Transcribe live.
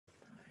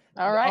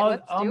All right,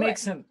 let's I'll do make it.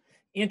 some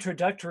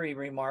introductory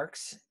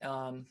remarks,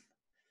 and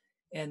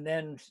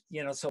then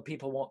so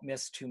people won't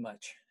miss too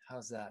much.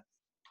 How's that?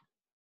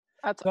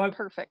 That's So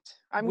perfect.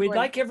 I'm we'd going.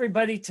 like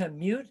everybody to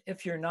mute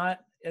if you're not,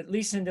 at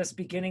least in this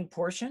beginning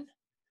portion.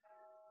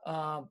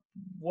 Uh,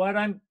 what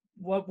I'm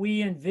what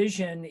we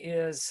envision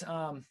is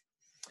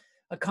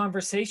a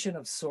conversation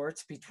of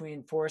sorts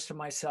between Forrest and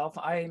myself.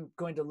 I'm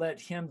going to let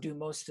him do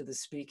most of the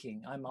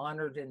speaking. I'm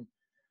honored and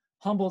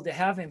humbled to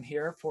have him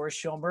here.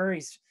 Forrest Shomer,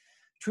 he's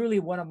truly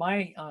one of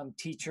my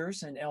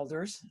teachers and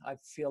elders. I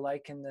feel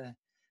like in the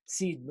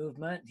seed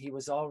movement, he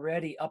was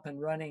already up and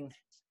running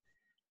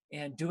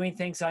and doing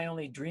things I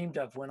only dreamed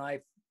of when I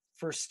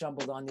first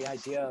stumbled on the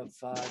idea of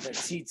that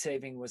seed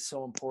saving was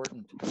so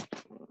important.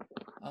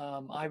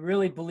 I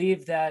really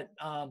believe that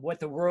what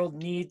the world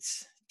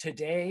needs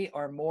today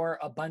are more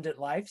abundant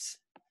lives.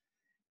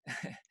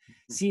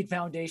 Seed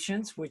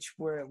Foundations, which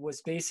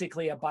was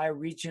basically a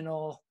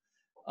bioregional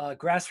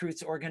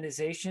grassroots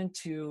organization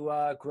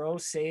to grow,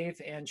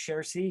 save, and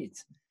share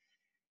seeds.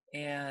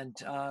 And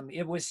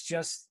it was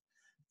just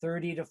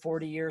 30 to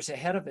 40 years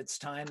ahead of its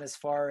time as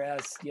far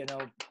as,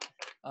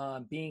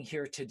 being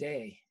here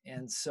today.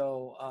 And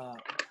so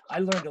I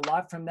learned a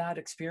lot from that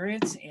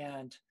experience,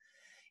 and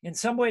in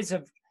some ways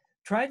have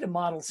tried to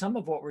model some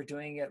of what we're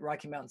doing at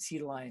Rocky Mountain Seed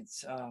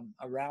Alliance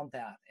around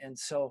that. And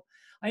so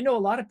I know a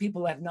lot of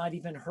people have not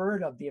even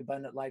heard of the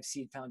Abundant Life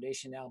Seed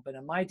Foundation now, but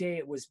in my day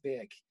it was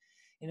big.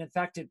 And in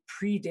fact, it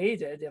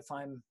predated, if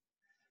I'm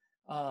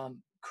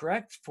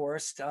correct,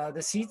 Forrest,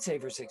 the Seed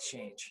Savers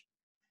Exchange.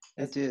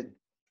 It did.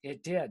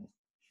 It did,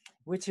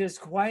 which is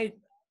quite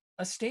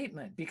a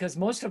statement, because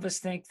most of us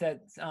think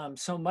that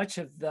so much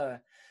of the,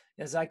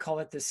 as I call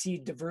it, the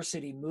seed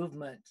diversity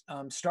movement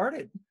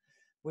started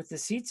with the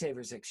Seed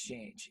Savers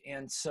Exchange.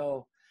 And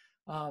so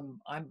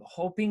I'm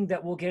hoping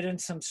that we'll get in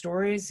some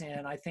stories,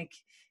 and I think,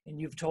 and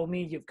you've told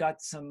me you've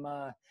got some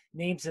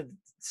names of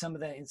some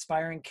of the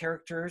inspiring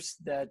characters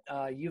that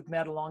you've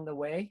met along the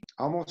way.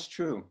 Almost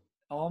true.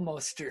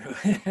 Almost true.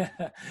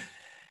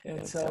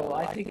 And so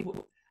I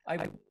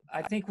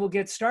think we'll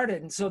get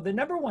started. And so the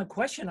number one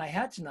question I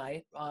had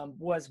tonight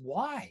was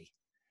why?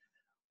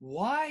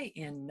 Why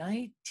in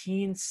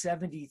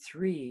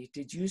 1973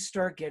 did you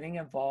start getting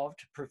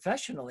involved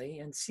professionally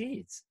in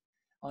seeds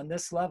on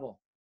this level?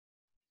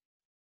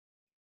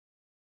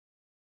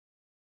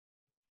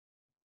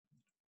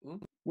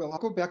 Well, I'll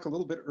go back a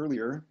little bit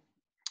earlier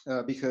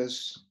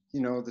because,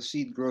 the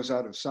seed grows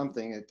out of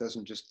something. It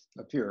doesn't just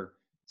appear.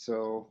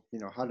 So,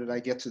 how did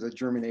I get to the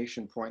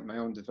germination point in my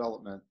own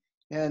development?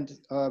 And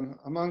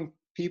among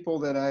people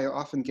that I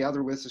often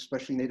gather with,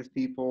 especially Native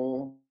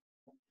people,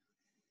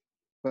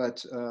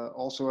 but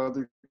also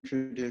other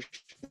traditions,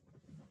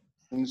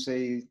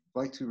 they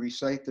like to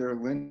recite their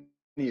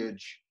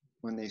lineage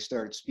when they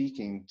start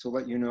speaking to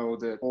let you know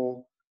that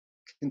whole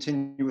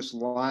continuous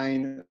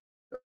line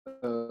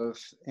of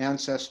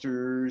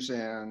ancestors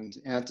and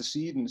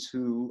antecedents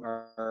who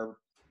are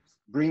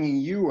bringing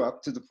you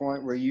up to the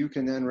point where you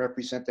can then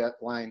represent that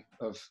line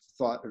of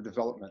thought or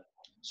development.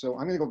 So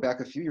I'm going to go back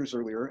a few years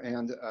earlier,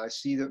 and I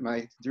see that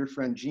my dear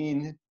friend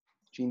Jean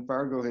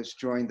Fargo has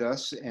joined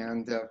us,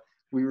 and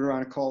we were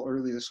on a call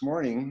early this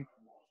morning.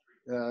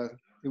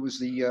 It was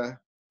the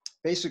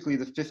basically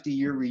the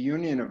 50-year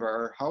reunion of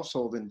our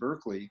household in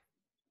Berkeley.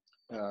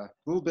 A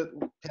little bit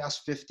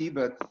past 50,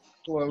 but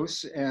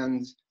close.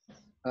 And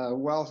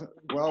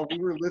while we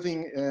were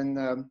living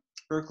in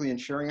Berkeley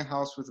and sharing a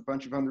house with a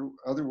bunch of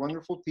other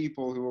wonderful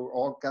people who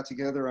all got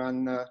together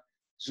on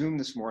Zoom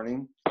this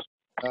morning,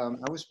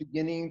 I was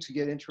beginning to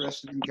get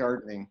interested in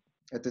gardening.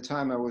 At the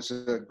time, I was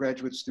a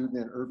graduate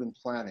student in urban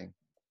planning.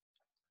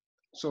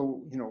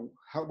 So,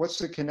 what's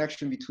the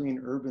connection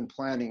between urban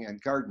planning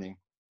and gardening?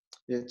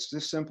 It's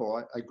this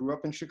simple. I grew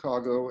up in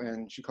Chicago,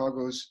 and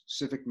Chicago's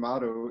civic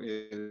motto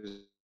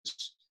is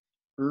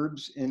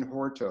Urbs in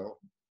Horto,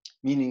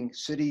 meaning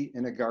city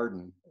in a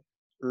garden.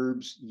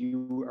 Urbs,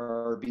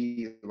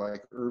 U-R-B,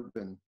 like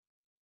urban.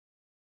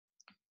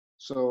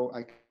 So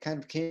I kind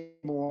of came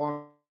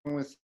along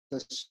with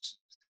this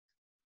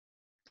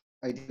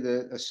idea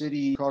that a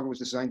city, Chicago was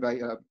designed by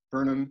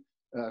Burnham,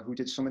 who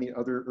did so many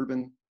other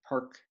urban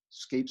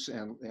parkscapes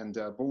and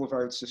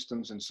boulevard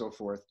systems and so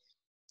forth.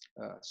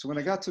 So when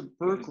I got to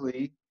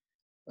Berkeley,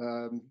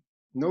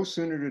 no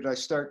sooner did I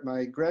start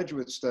my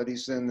graduate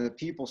studies than the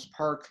People's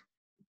Park,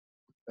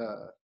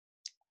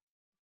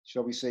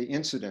 shall we say,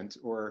 incident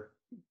or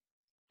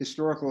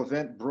historical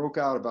event broke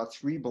out about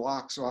 3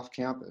 blocks off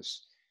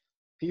campus.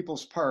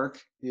 People's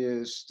Park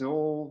is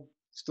still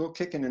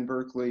kicking in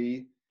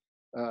Berkeley.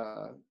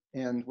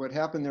 And what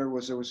happened there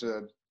was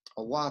a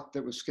lot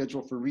that was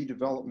scheduled for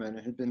redevelopment and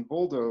had been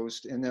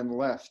bulldozed and then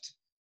left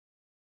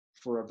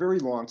for a very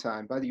long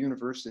time by the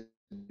university.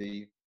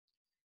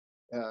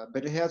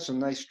 But it had some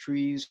nice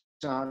trees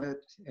on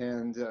it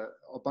and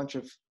a bunch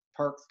of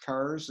parked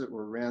cars that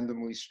were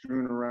randomly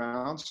strewn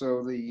around.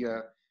 So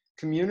the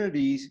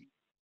community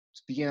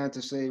began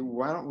to say,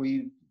 why don't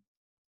we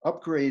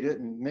upgrade it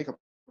and make a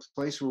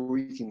place where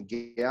we can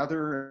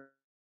gather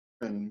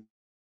and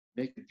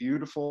make it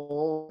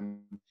beautiful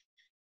and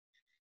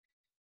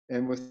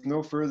And with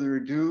no further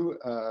ado,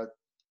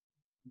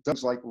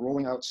 things like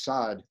rolling out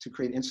sod to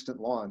create instant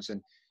lawns,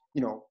 and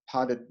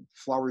potted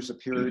flowers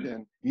appeared,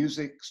 and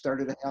music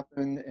started to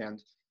happen,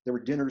 and there were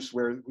dinners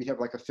where we have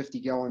like a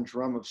 50-gallon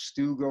drum of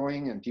stew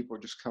going, and people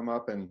would just come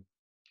up and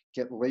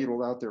get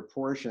ladled out their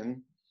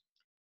portion,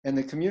 and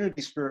the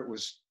community spirit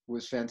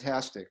was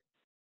fantastic.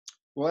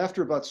 Well,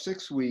 after about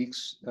 6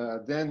 weeks,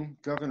 then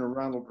Governor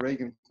Ronald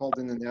Reagan called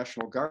in the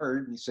National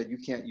Guard, and he said, "You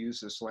can't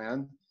use this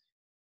land."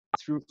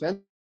 Threw a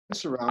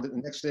fence around it. The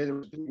next day there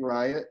was a big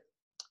riot.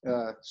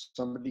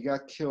 Somebody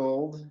got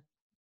killed.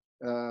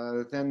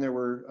 Then there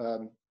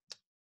were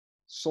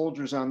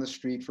soldiers on the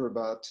street for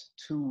about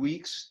 2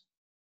 weeks.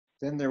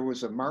 Then there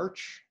was a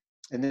march,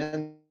 and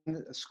then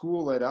a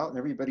school let out and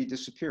everybody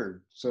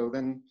disappeared. So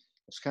then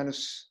it's kind of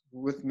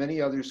with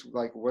many others,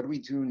 like, what do we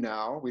do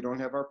now? We don't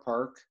have our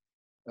park.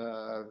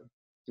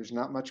 There's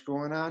not much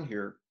going on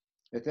here.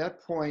 At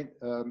that point,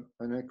 an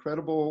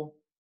incredible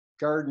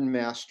garden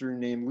master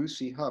named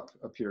Lucy Hupp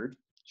appeared.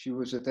 She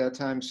was at that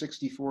time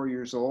 64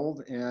 years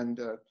old, and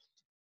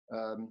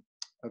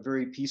a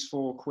very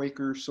peaceful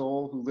Quaker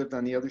soul who lived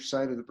on the other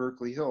side of the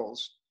Berkeley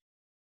Hills.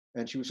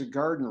 And she was a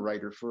garden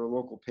writer for a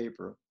local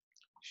paper.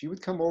 She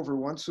would come over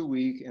once a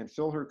week and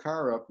fill her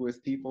car up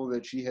with people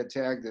that she had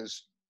tagged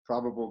as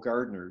probable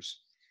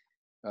gardeners.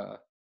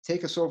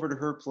 Take us over to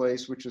her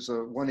place, which is a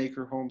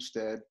 1-acre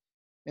homestead,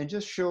 and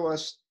just show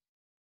us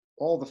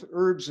all the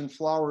herbs and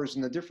flowers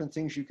and the different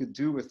things you could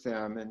do with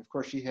them. And of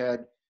course, she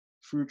had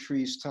fruit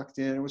trees tucked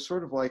in. It was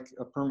sort of like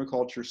a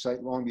permaculture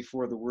site long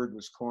before the word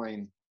was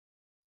coined.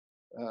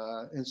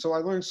 And so I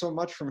learned so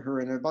much from her.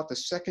 And in about the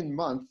second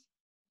month,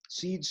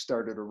 seeds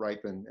started to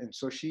ripen. And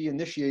so she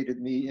initiated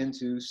me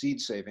into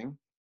seed saving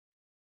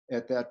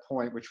at that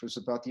point, which was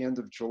about the end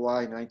of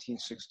July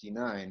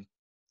 1969.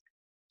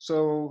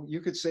 So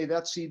you could say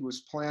that seed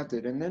was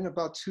planted. And then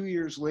about 2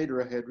 years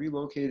later, I had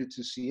relocated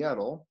to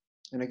Seattle,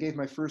 and I gave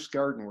my first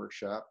garden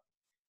workshop.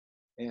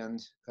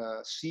 And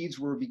seeds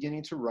were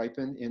beginning to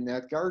ripen in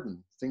that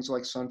garden. Things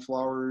like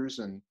sunflowers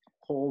and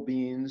pole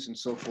beans and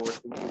so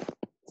forth,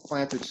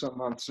 planted some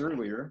months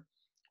earlier.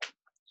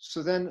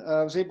 So then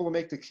I was able to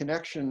make the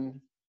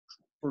connection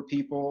for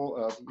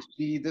people. You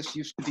see, this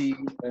used to be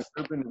an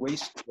urban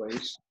waste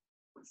place.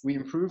 We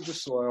improved the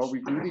soil, we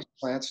grew these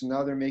plants, and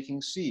now they're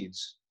making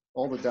seeds.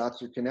 All the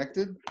dots are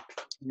connected.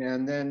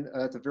 And then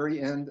at the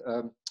very end,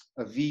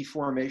 a V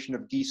formation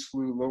of geese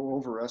flew low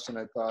over us, and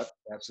I thought,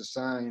 that's a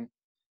sign.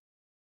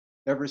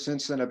 Ever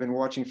since then, I've been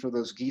watching for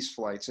those geese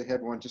flights. I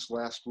had one just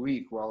last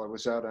week while I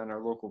was out on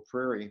our local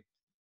prairie.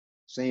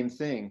 Same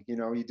thing,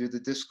 you do the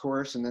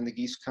discourse and then the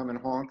geese come and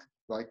honk,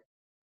 like,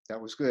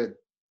 that was good.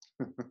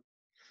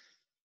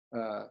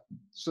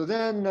 So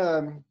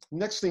then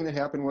next thing that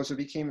happened was I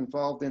became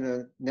involved in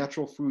a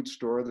natural food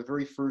store, the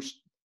very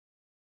first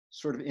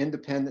sort of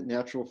independent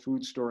natural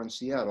food store in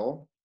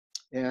Seattle.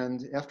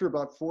 And after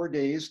about 4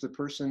 days, the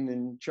person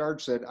in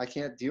charge said, "I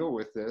can't deal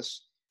with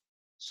this."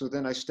 So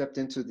then I stepped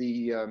into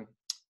the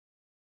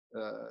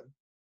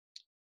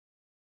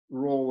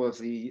role of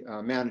the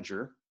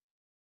manager.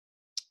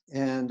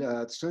 And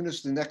as soon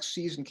as the next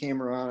season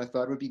came around, I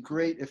thought it would be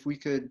great if we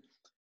could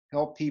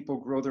help people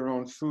grow their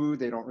own food.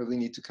 They don't really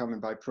need to come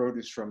and buy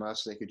produce from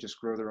us. They could just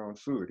grow their own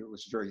food. It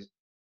was very,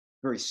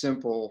 very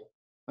simple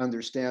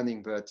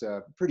understanding, but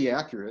pretty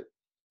accurate.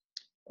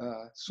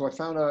 So I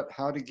found out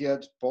how to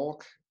get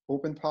bulk,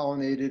 open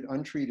pollinated,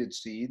 untreated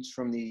seeds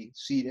from the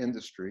seed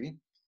industry.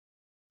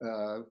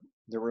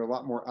 There were a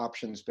lot more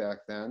options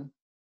back then,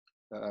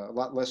 a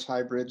lot less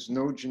hybrids,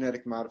 no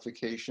genetic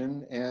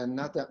modification, and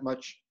not that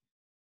much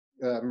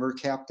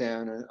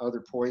mercaptan and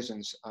other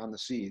poisons on the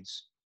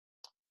seeds.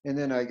 And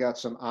then I got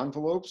some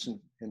envelopes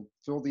and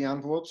filled the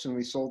envelopes, and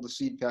we sold the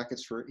seed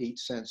packets for 8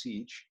 cents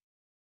each.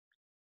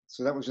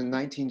 So that was in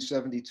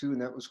 1972,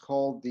 and that was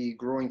called the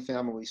Growing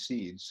Family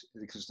Seeds,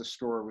 because the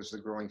store was the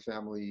Growing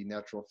Family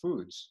Natural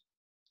Foods.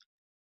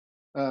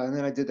 And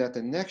then I did that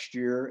the next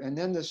year, and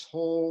then this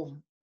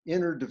whole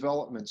inner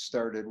development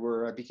started,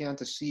 where I began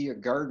to see a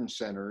garden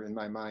center in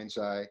my mind's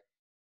eye.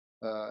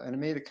 And I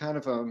made a kind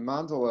of a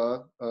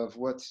mandala of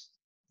what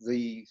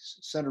the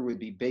center would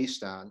be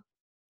based on.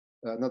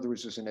 In other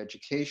words, there's an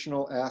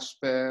educational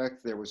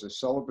aspect, there was a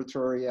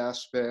celebratory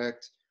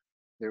aspect,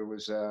 there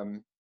was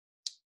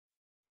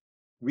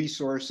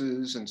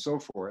resources and so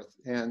forth.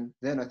 And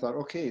then I thought,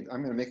 okay,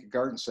 I'm going to make a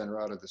garden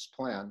center out of this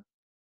plan.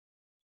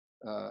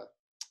 The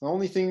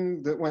only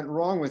thing that went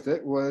wrong with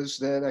it was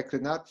that I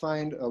could not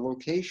find a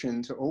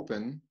location to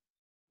open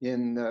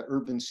in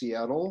urban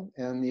Seattle.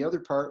 And the other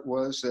part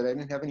was that I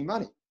didn't have any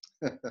money.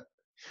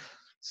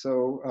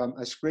 So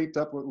I scraped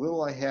up what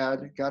little I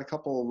had, got a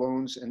couple of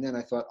loans, and then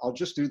I thought, I'll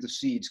just do the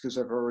seeds because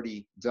I've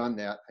already done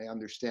that. I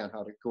understand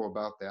how to go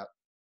about that.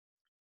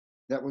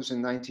 That was in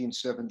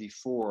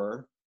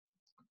 1974.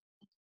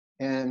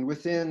 And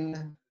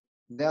within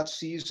that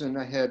season,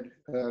 I had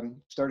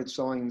started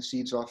selling the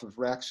seeds off of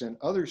racks in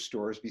other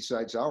stores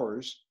besides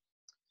ours.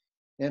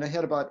 And I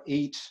had about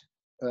 8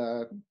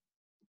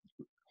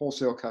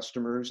 wholesale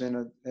customers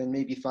and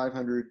maybe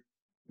 500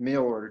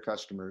 mail order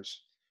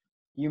customers.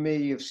 you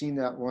may have seen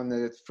that one.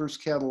 The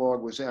first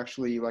catalog was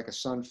actually like a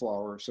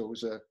sunflower. So it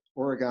was a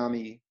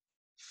origami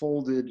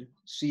folded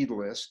seed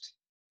list.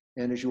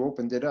 And as you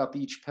opened it up,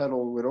 each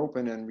petal would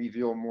open and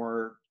reveal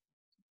more,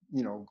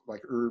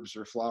 like herbs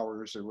or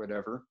flowers or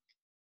whatever.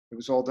 It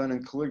was all done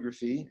in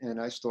calligraphy, and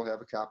I still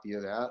have a copy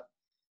of that.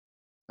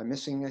 I'm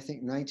missing, I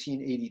think,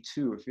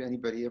 1982. If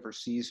anybody ever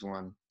sees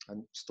one,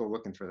 I'm still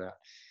looking for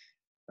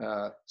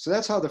that. So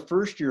that's how the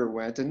first year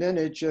went, and then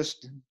it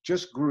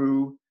just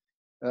grew,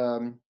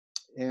 and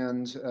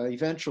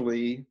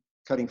eventually,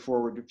 cutting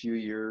forward a few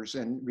years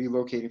and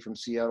relocating from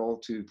Seattle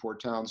to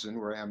Port Townsend,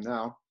 where I am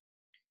now,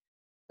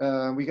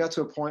 we got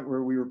to a point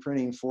where we were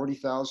printing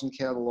 40,000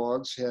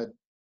 catalogs, had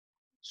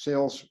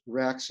sales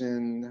racks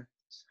in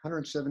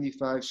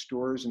 175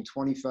 stores in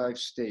 25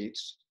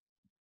 states.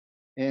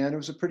 And it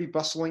was a pretty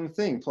bustling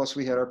thing. Plus,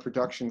 we had our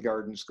production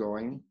gardens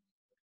going.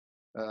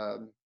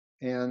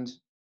 And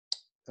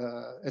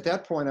at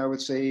that point, I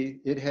would say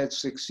it had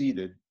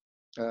succeeded.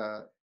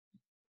 And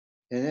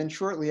then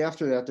shortly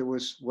after that, there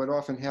was what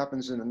often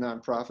happens in a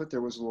nonprofit.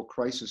 There was a little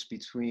crisis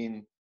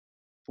between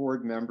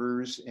board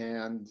members,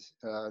 and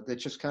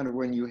that's just kind of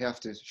when you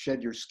have to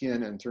shed your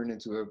skin and turn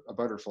into a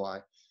butterfly.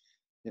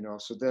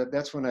 So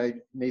that's when I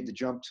made the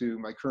jump to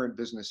my current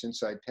business,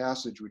 Inside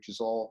Passage, which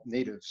is all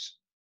natives.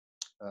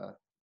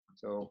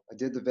 So I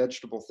did the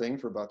vegetable thing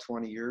for about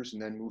 20 years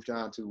and then moved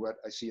on to what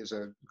I see as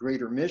a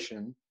greater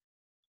mission,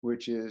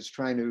 which is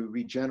trying to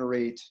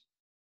regenerate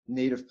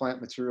native plant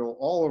material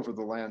all over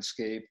the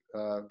landscape,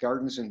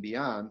 gardens and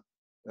beyond,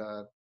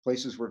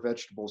 places where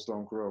vegetables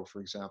don't grow, for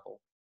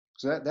example.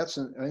 So that's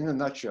in a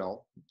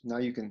nutshell. Now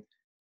you can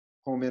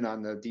home in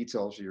on the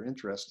details you're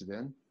interested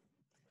in.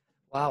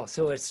 Wow,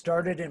 so it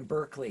started in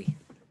Berkeley.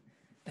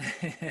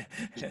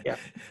 Yeah.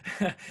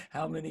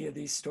 How many of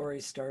these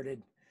stories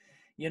started,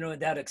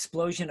 that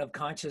explosion of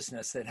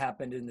consciousness that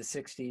happened in the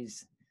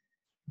 60s,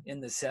 in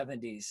the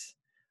 70s.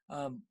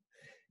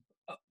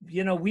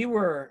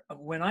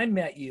 When I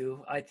met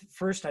you,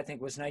 first I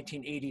think was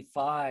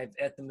 1985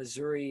 at the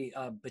Missouri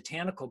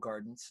Botanical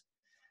Gardens,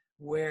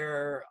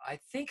 where I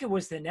think it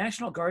was the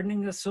National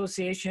Gardening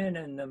Association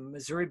and the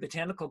Missouri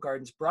Botanical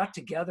Gardens brought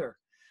together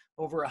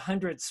over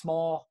 100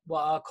 small,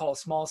 what I'll call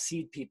small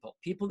seed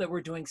people that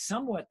were doing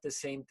somewhat the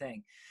same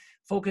thing,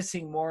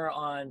 focusing more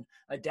on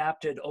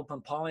adapted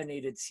open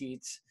pollinated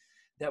seeds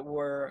that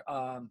were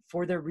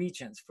for their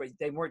regions.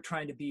 They weren't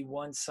trying to be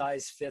one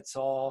size fits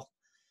all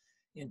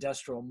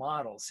industrial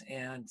models.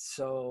 And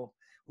so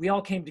we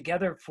all came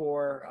together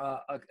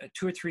for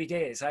 2 or 3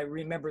 days. I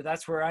remember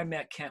that's where I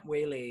met Kent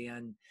Whaley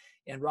and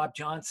Rob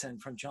Johnson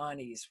from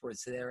Johnny's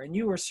was there. And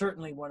you were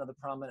certainly one of the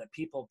prominent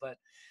people, but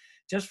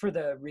just for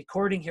the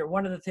recording here,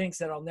 one of the things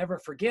that I'll never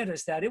forget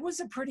is that it was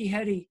a pretty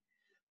heady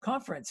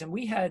conference. And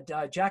we had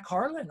Jack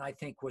Harlan, I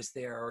think, was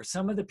there, or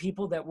some of the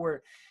people that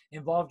were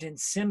involved in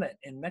CIMMYT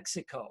in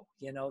Mexico,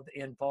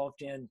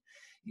 involved in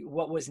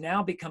what was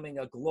now becoming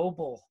a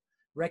global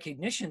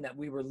recognition that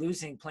we were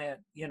losing plant,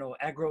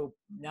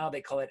 now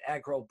they call it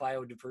agro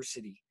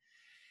biodiversity.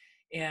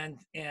 And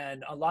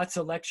lots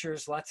of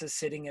lectures, lots of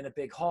sitting in a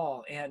big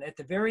hall. And at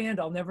the very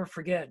end, I'll never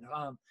forget,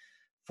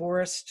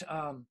 Forrest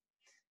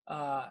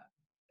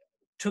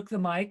took the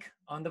mic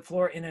on the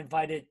floor and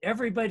invited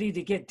everybody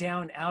to get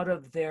down out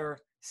of their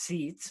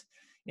seats.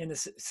 In the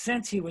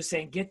sense, he was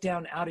saying, get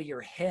down out of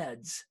your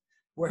heads,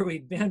 where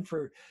we've been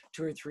for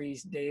 2 or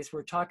 3 days.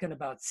 We're talking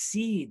about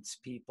seeds,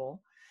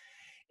 people.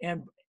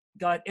 And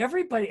got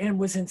everybody, and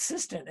was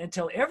insistent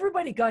until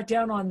everybody got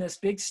down on this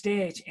big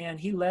stage, and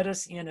he led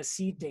us in a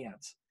seed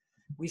dance.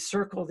 We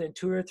circled in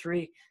 2 or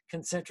 3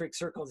 concentric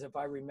circles, if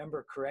I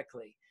remember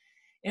correctly.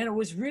 And it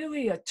was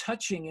really a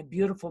touching and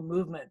beautiful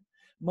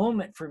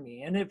moment for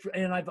me.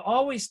 And I've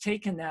always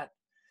taken that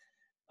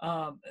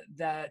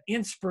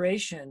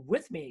inspiration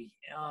with me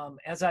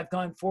as I've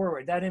gone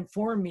forward. That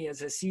informed me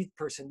as a seed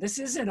person. This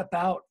isn't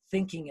about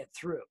thinking it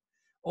through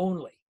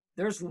only.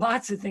 There's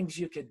lots of things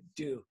you could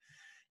do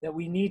that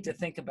we need to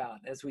think about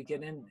as we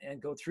get in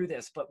and go through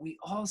this, but we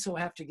also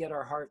have to get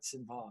our hearts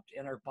involved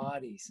and our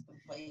bodies.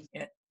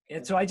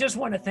 And so I just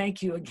want to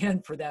thank you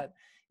again for that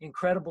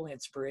incredible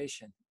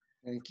inspiration.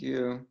 Thank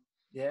you.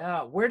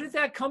 Yeah, where did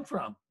that come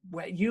from?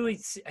 You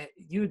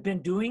had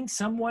been doing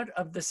somewhat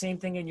of the same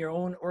thing in your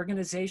own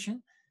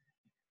organization?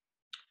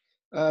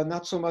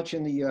 Not so much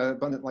in the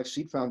Abundant Life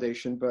Seed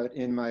Foundation, but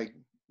in my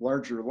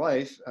larger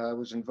life, I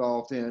was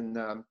involved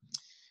in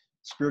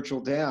spiritual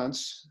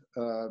dance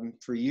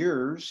for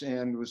years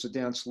and was a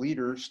dance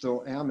leader,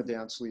 still am a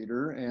dance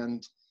leader,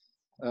 and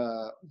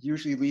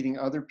usually leading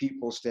other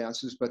people's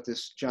dances. But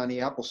this Johnny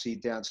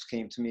Appleseed dance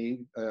came to me.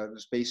 It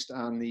was based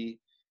on the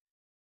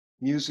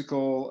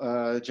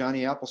musical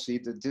Johnny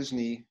Appleseed that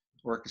Disney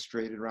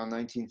orchestrated around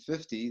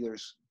 1950.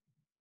 There's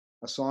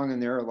a song in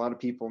there. A lot of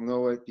people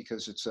know it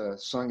because it's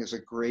sung as a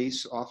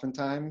grace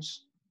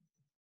oftentimes.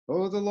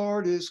 Oh, the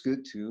Lord is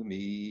good to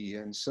me,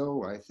 and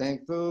so I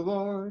thank the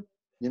Lord.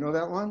 You know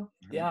that one?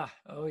 Yeah.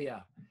 Oh,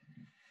 yeah.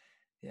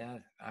 Yeah,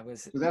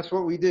 So that's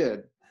what we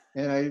did.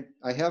 And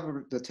I have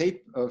the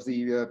tape of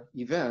the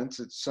event.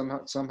 It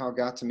somehow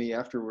got to me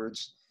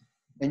afterwards.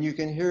 and you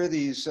can hear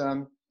these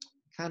kind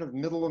of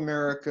middle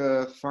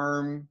America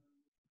farm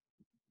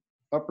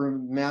upper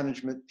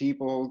management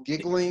people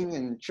giggling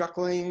and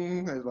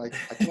chuckling, like,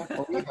 I can't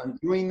believe I'm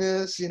doing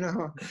this, you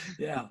know.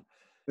 Yeah.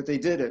 But they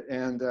did it,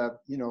 and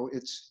you know,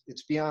 it's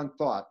beyond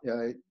thought.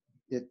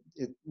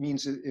 It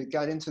means it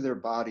got into their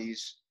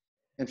bodies,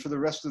 and for the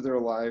rest of their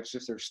lives,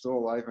 if they're still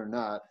alive or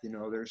not, you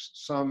know, there's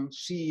some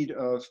seed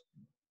of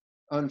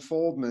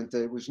unfoldment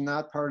that was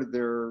not part of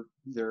their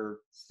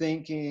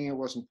thinking. It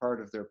wasn't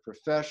part of their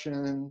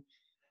profession.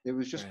 It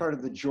was just Right. part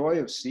of the joy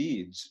of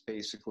seeds,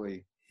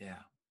 basically. Yeah.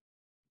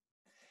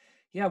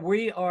 Yeah,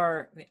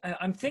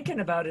 I'm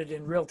thinking about it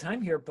in real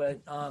time here, but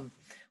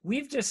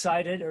we've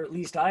decided, or at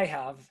least I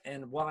have,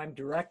 and while I'm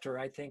director,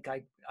 I think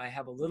I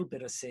have a little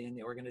bit of say in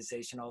the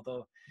organization,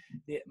 although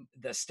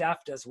the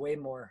staff does way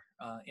more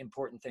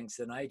important things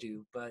than I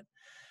do. But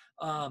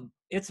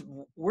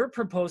we're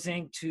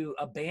proposing to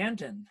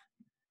abandon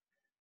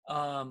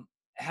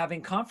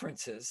having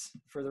conferences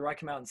for the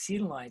Rocky Mountain Seed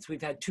Alliance. We've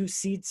had 2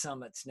 seed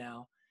summits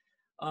now,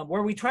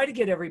 where we try to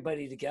get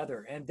everybody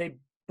together, and they've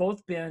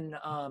both been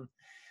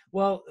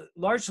well,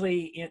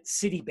 largely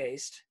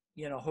city-based,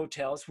 you know,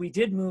 hotels. We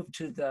did move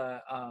to the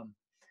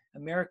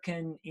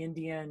American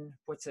Indian,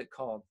 what's it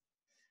called?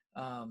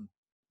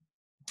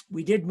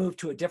 We did move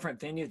to a different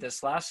venue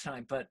this last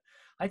time, but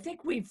I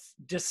think we've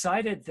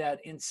decided that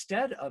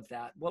instead of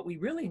that, what we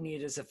really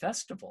need is a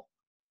festival,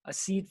 a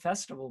seed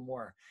festival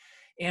more.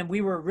 And we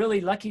were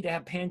really lucky to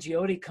have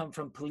Pangioti come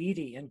from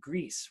Politi in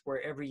Greece,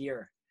 where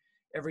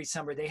every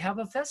summer, they have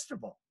a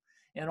festival.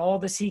 And all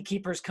the seed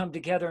keepers come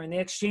together and they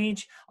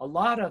exchange a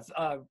lot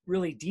of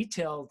really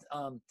detailed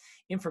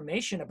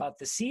information about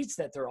the seeds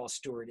that they're all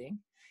stewarding.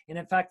 And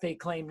in fact, they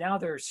claim now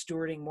they're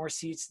stewarding more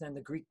seeds than the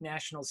Greek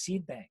National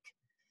Seed Bank,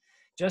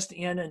 just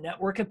in a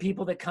network of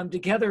people that come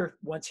together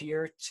once a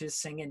year to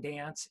sing and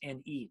dance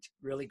and eat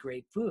really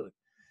great food.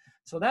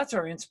 So that's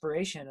our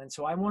inspiration. And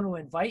so I want to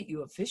invite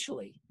you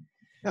officially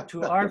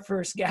to our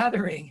first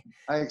gathering.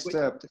 I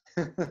accept.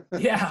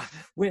 Yeah.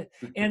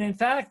 And in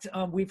fact,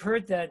 we've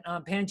heard that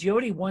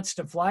Pangioti wants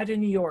to fly to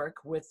New York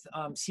with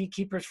seed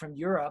keepers from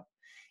Europe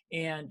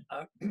and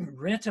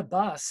rent a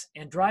bus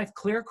and drive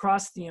clear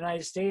across the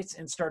United States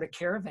and start a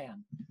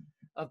caravan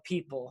of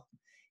people,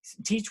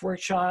 teach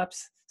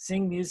workshops,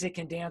 sing music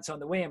and dance on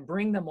the way, and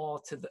bring them all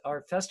to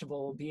our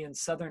festival. Will be in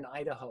southern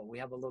Idaho. We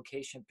have a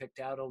location picked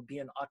out. It'll be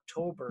in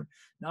October,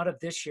 not of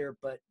this year,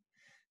 but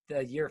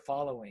the year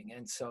following.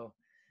 And so,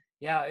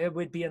 yeah, it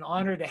would be an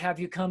honor to have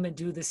you come and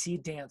do the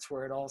seed dance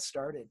where it all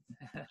started.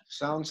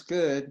 Sounds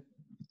good.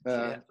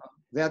 Yeah.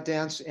 That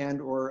dance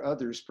and or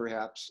others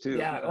perhaps too.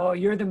 Yeah. Oh,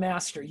 you're the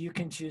master. You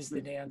can choose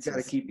the dances.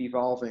 Got to keep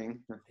evolving.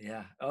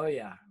 Yeah. Oh,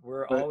 yeah.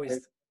 We're But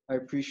always. I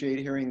appreciate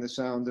hearing the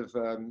sound of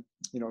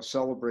you know,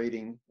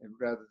 celebrating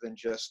rather than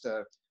just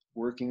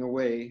working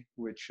away.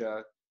 Which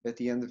at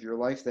the end of your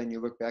life, then you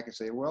look back and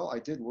say, "Well, I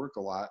did work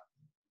a lot.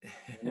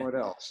 And what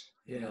else?"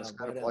 Yeah. You know, it's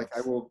kind what of like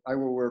else? I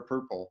will wear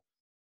purple.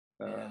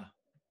 Yeah.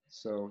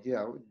 So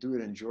yeah, do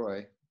it in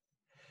joy.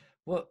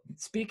 Well,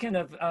 speaking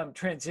of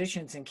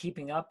transitions and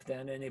keeping up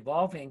then and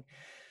evolving,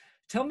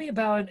 tell me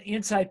about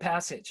Inside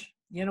Passage.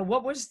 You know,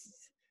 what was,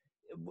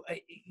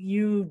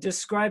 you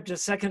described a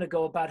second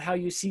ago about how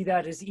you see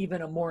that as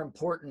even a more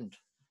important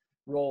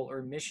role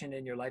or mission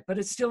in your life, but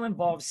it still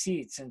involves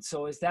seeds. And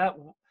so is that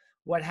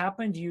what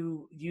happened?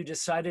 You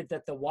decided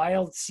that the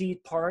wild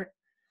seed part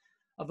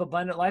of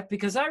Abundant Life,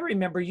 because I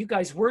remember you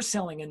guys were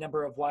selling a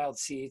number of wild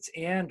seeds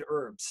and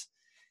herbs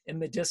and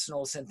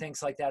medicinals and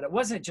things like that. It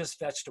wasn't just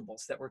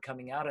vegetables that were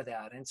coming out of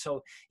that. And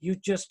so you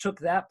just took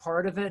that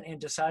part of it and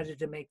decided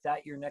to make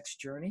that your next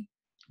journey?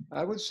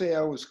 I would say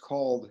I was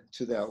called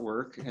to that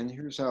work, and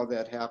here's how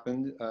that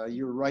happened.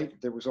 You're right,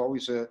 there was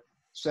always a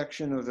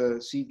section of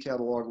the seed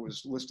catalog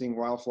was listing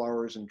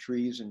wildflowers and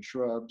trees and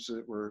shrubs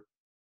that were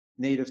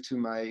native to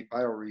my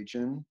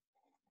bioregion,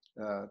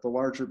 the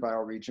larger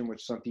bioregion,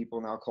 which some people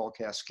now call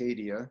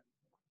Cascadia,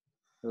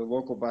 the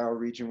local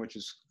bioregion, which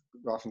is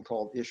often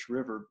called Ish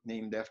River,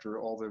 named after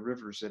all the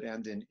rivers that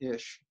end in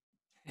Ish,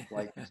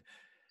 like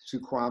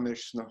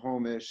Suquamish,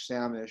 Snohomish,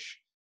 Samish,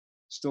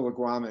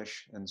 Stillaguamish,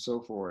 and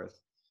so forth.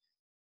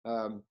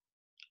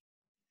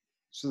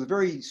 So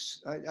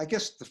I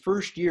guess the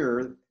first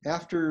year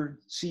after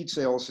seed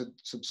sales had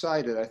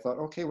subsided, I thought,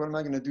 okay, what am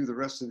I going to do the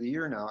rest of the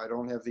year now? I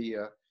don't have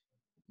the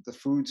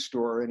food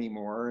store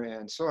anymore.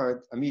 And so I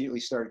immediately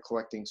started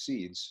collecting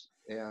seeds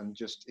and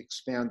just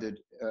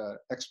expanded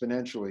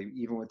exponentially,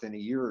 even within a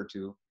year or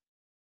two.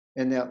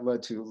 And that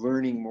led to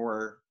learning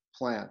more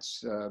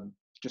plants,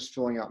 just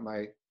filling out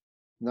my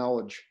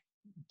knowledge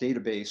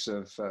database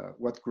of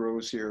what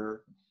grows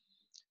here,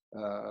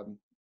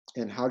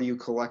 and how do you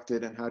collect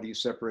it, and how do you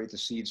separate the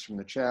seeds from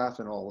the chaff,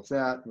 and all of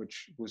that,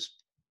 which was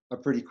a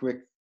pretty quick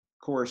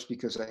course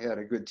because I had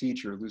a good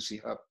teacher, Lucy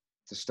Hupp,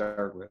 to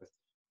start with.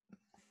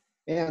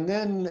 And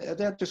then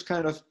that just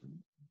kind of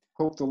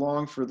poked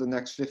along for the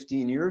next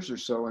 15 years or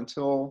so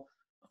until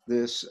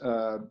this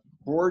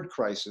board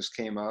crisis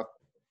came up.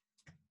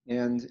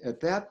 And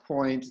at that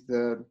point,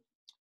 the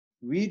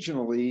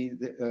regionally,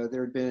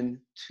 there had been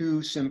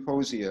two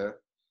symposia,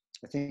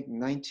 I think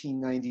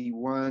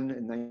 1991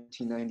 and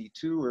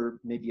 1992, or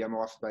maybe I'm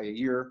off by a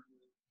year,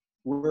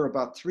 where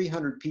about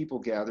 300 people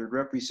gathered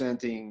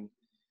representing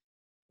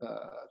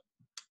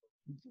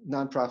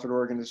nonprofit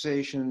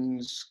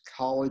organizations,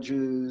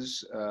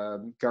 colleges,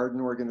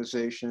 garden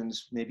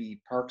organizations, maybe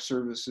park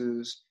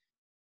services.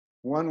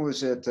 One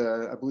was at,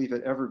 I believe,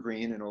 at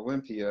Evergreen in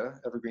Olympia,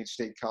 Evergreen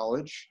State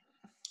College,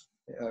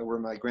 where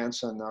my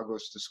grandson now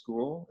goes to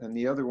school. And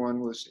the other one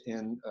was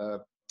in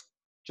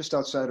just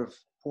outside of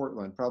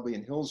Portland, probably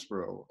in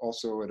Hillsborough,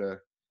 also at a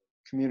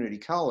community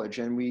college.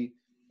 And we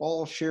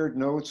all shared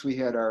notes. We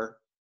had our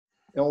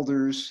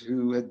elders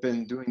who had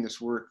been doing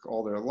this work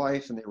all their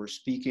life, and they were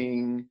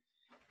speaking.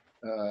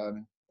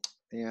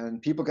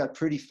 And people got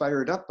pretty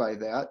fired up by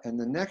that. And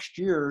the next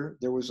year,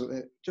 there was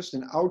just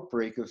an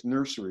outbreak of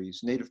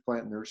nurseries, native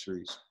plant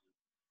nurseries.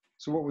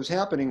 So what was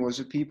happening was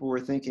that people were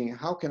thinking,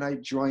 how can I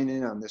join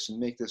in on this and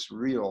make this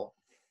real?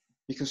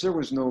 Because there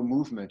was no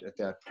movement at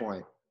that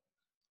point.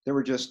 There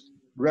were just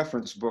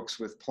reference books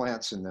with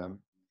plants in them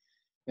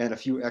and a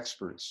few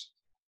experts.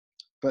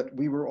 But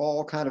we were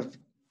all kind of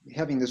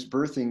having this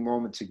birthing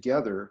moment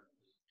together.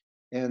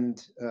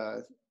 And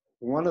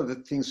one of the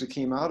things that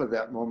came out of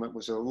that moment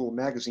was a little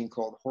magazine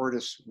called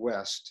Hortus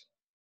West.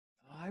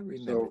 Oh, I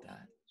remember So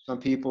that. some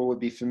people would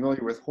be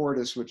familiar with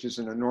Hortus, which is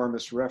an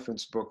enormous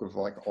reference book of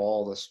like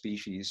all the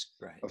species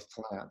of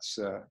plants.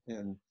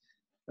 And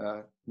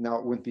now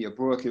it wouldn't be a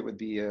book, it would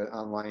be an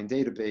online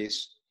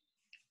database.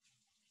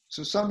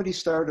 So somebody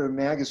started a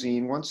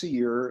magazine once a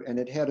year, and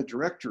it had a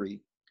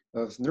directory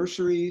of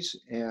nurseries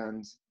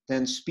and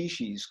then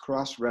species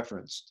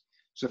cross-referenced.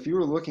 So if you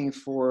were looking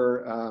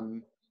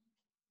for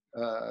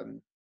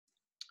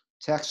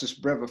Taxus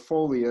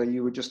brevifolia,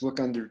 you would just look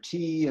under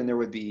T, and there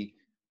would be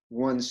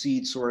one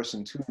seed source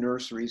and two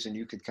nurseries, and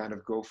you could kind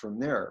of go from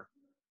there.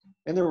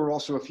 And there were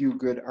also a few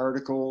good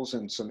articles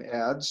and some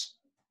ads.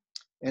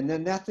 And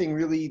then that thing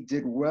really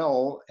did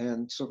well.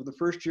 And so for the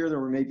first year, there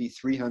were maybe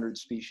 300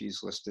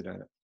 species listed in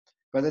it.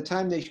 By the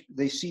time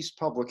they ceased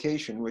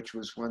publication, which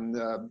was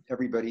when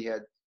everybody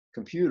had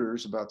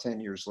computers about 10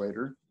 years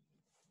later,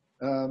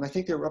 I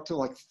think they were up to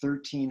like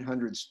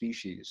 1,300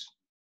 species.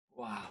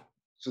 Wow.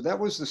 So that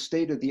was the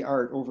state of the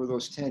art over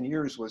those 10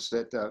 years, was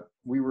that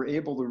we were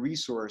able to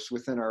resource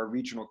within our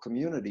regional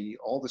community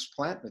all this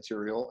plant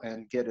material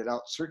and get it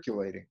out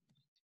circulating.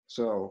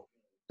 So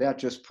that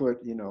just put,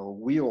 you know,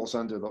 wheels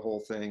under the whole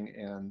thing.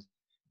 And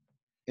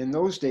in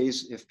those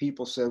days, if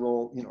people said,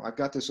 well, you know, I've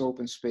got this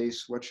open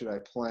space, what should I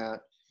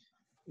plant?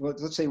 Well,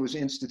 let's say it was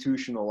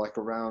institutional, like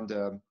around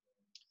a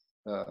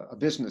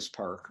business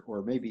park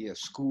or maybe a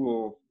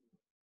school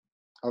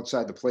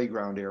outside the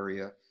playground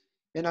area.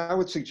 And I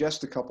would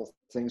suggest a couple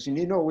things. And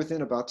you know,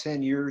 within about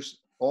 10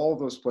 years, all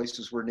those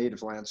places were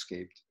native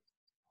landscaped.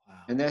 Wow.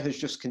 And that has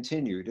just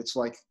continued. It's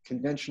like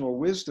conventional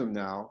wisdom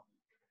now,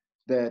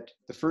 that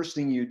the first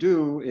thing you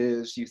do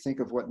is you think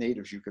of what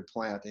natives you could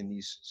plant in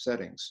these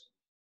settings.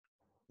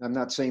 I'm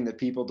not saying that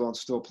people don't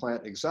still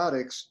plant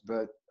exotics,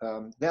 but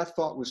that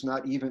thought was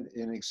not even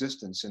in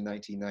existence in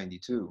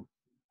 1992.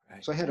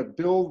 Right. So I had to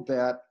build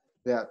that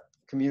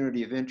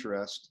community of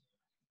interest.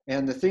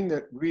 And the thing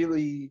that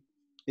really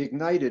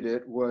ignited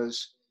it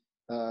was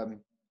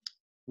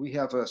we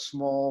have a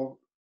small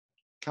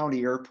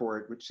county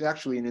airport, which is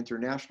actually an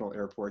international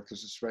airport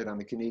because it's right on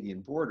the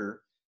Canadian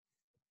border,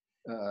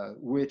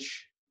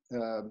 which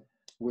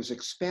was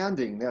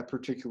expanding that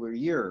particular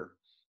year.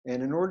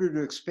 And in order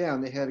to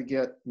expand, they had to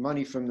get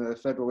money from the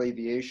Federal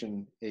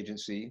Aviation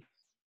Agency.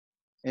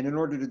 And in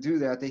order to do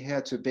that, they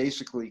had to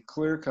basically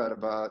clear cut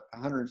about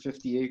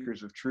 150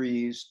 acres of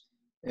trees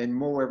and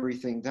mow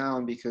everything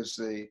down, because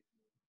the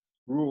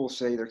rules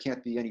say there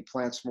can't be any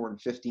plants more than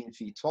 15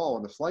 feet tall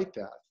in the flight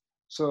path.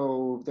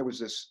 So there was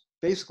this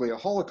basically a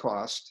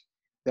holocaust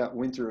that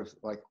winter of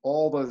like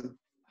all the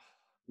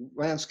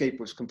landscape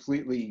was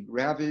completely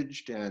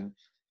ravaged, and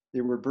they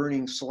were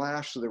burning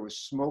slash, so there was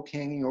smoke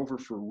hanging over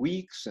for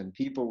weeks, and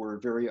people were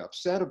very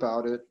upset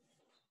about it.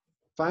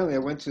 Finally, I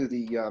went to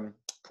the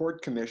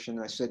Port Commission,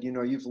 and I said, you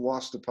know, you've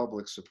lost the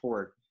public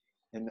support,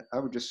 and I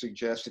would just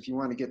suggest, if you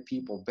want to get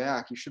people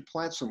back, you should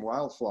plant some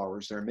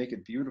wildflowers there and make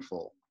it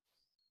beautiful.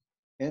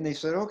 And they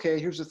said, okay,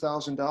 here's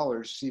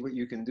 $1,000, see what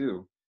you can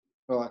do.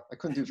 Well, I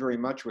couldn't do very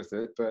much with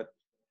it, but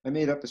I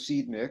made up a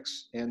seed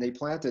mix, and they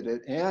planted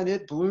it, and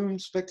it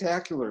bloomed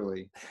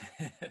spectacularly.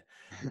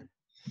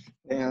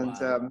 And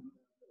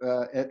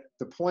Wow. at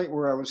the point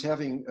where I was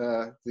having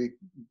the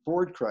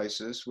board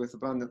crisis with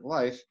Abundant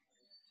Life,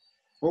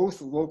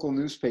 both local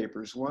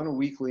newspapers, one a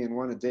weekly and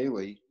one a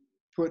daily,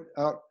 put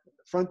out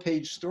front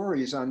page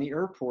stories on the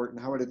airport and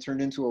how it had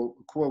turned into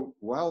a, quote,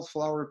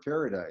 wildflower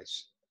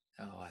paradise.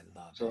 Oh, I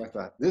love So it. I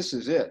thought, this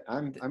is it.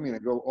 I'm going to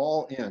go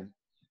all in.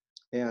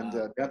 And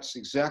Wow. that's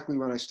exactly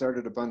when I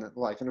started Abundant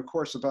Life. And of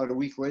course, about a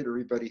week later,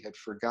 everybody had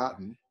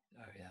forgotten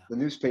the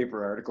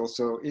newspaper article.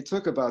 So it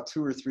took about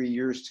 2 or 3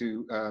 years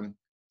to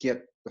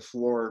get the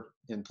floor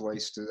in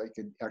place so they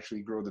could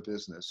actually grow the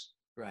business.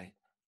 Right.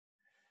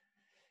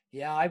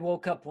 Yeah, I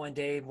woke up one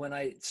day when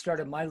I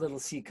started my little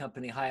seed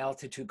company, High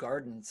Altitude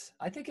Gardens.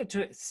 I think it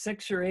took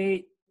 6 or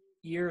 8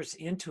 years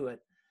into it.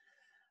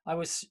 I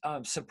was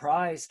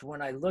surprised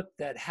when I looked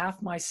that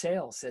half my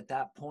sales at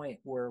that point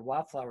were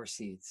wildflower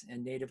seeds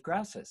and native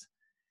grasses.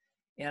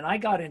 And I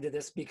got into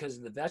this because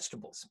of the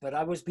vegetables, but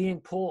I was being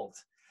pulled.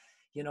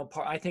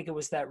 I think it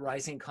was that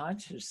rising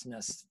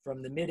consciousness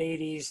from the mid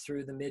 80s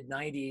through the mid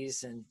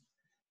 90s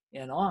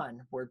and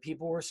on, where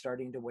people were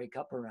starting to wake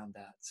up around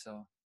that.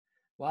 So,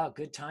 wow,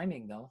 good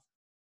timing though.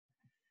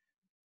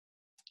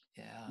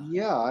 Yeah.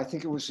 Yeah, I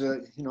think it was,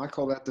 I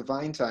call that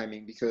divine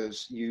timing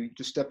because you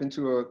just step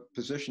into a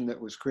position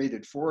that was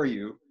created for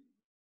you.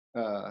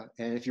 And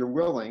if you're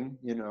willing,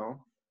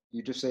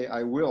 you just say,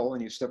 I will,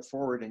 and you step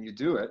forward and you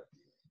do it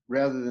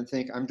rather than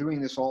think, I'm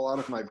doing this all out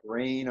of my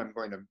brain. I'm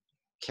going to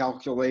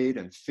calculate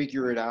and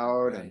figure it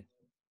out. Right.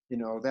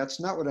 And, that's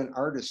not what an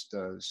artist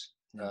does.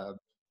 No.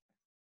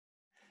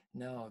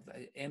 No,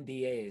 the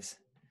MBAs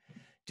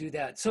do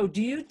that. So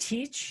do you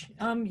teach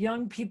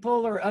young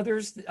people or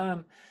others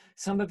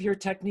some of your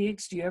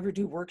techniques? Do you ever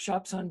do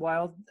workshops on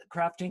wild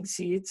crafting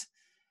seeds?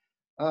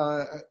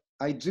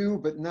 I do,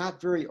 but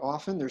not very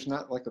often. There's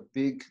not like a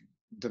big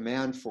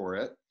demand for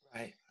it.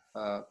 Right.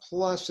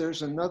 Plus,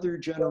 there's another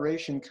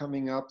generation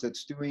coming up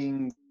that's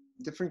doing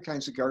different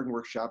kinds of garden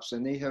workshops,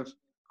 and they have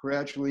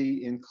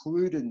gradually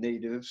included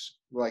natives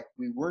like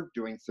we weren't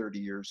doing 30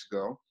 years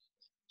ago.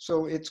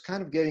 So it's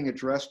kind of getting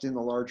addressed in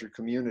the larger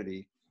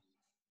community.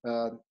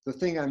 The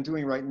thing I'm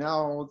doing right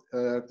now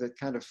that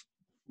kind of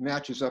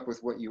matches up with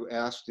what you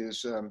asked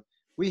is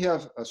we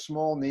have a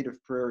small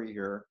native prairie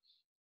here.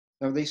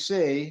 Now, they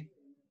say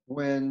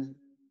when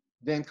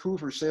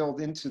Vancouver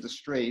sailed into the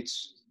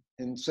Straits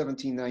in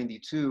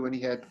 1792, and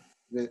he had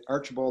the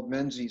Archibald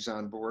Menzies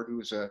on board, who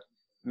was a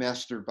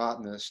master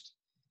botanist,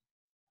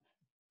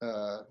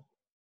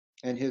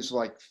 and his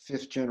like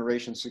fifth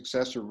generation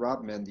successor,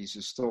 Rob Menzies,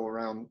 is still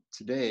around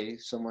today,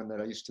 someone that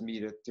I used to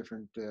meet at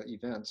different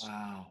events.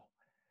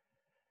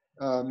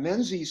 Wow.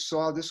 Menzies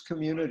saw this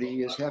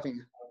community as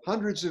having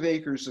hundreds of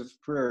acres of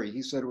prairie.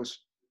 He said it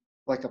was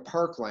like a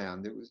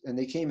parkland. And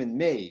they came in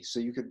May, so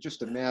you could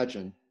just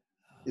imagine.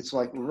 It's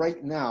like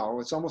right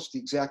now, it's almost the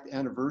exact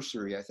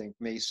anniversary, I think,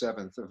 May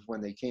 7th of when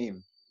they came.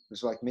 It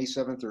was like May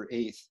 7th or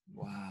 8th.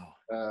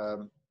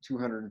 Wow.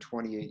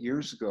 228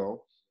 years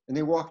ago. And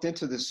they walked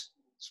into this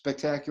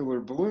spectacular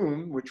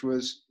bloom, which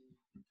was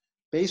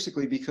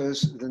basically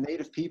because the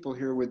native people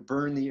here would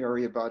burn the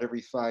area about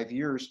every 5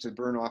 years to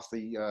burn off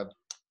the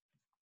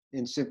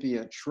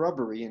incipient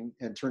shrubbery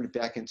and turn it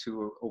back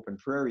into open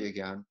prairie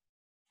again.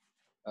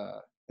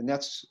 And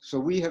that's, so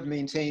we have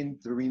maintained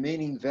the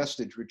remaining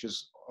vestige, which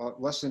is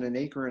less than an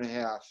acre and a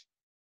half.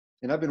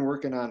 And I've been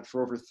working on it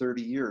for over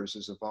 30 years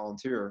as a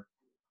volunteer.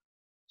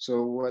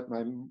 So what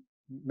my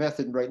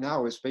method right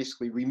now is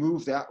basically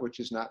remove that which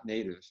is not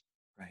native.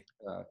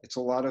 Right. It's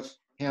a lot of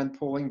hand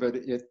pulling, but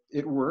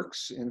it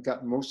works and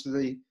got most of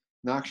the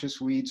noxious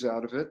weeds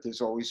out of it.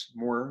 There's always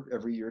more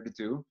every year to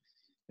do.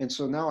 And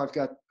so now I've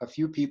got a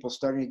few people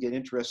starting to get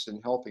interested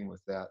in helping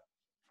with that.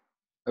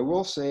 I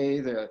will say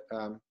that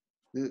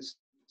this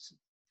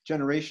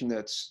generation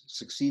that's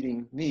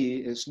succeeding me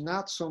is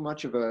not so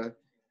much of a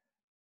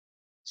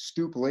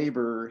stoop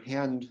labor,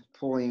 hand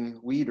pulling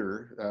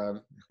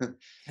weeder.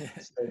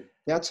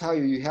 That's how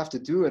you have to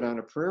do it on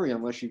a prairie,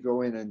 unless you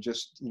go in and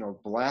just,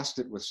 blast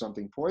it with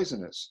something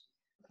poisonous,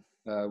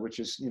 which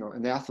is,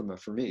 anathema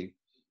for me.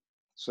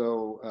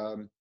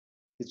 So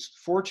it's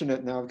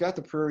fortunate now I've got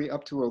the prairie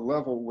up to a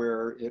level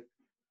where it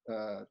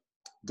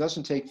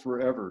doesn't take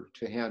forever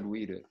to hand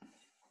weed it.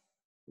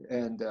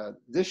 And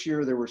this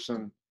year there were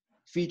some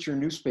feature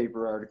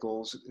newspaper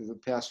articles the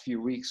past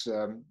few weeks,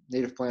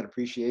 Native Plant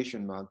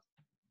Appreciation Month.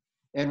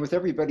 And with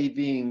everybody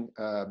being,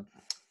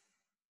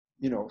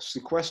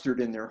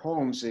 sequestered in their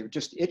homes, they were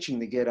just itching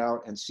to get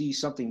out and see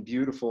something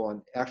beautiful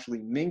and actually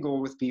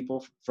mingle with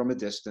people from a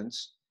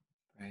distance.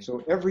 Right.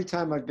 So every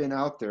time I've been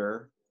out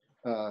there,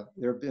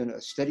 there have been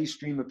a steady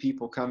stream of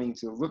people coming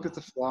to look at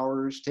the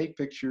flowers, take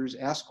pictures,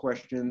 ask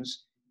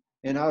questions.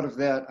 And out of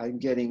that, I'm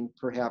getting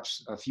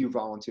perhaps a few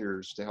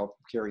volunteers to help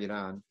carry it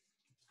on.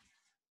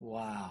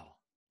 Wow.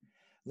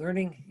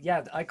 Learning,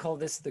 yeah, I call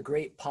this the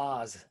great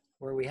pause,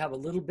 where we have a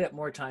little bit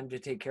more time to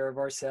take care of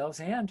ourselves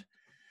and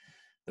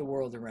the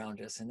world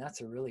around us. And that's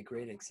a really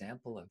great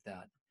example of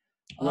that.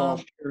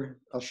 Well,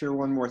 I'll share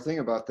one more thing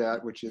about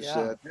that, which is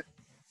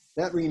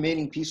that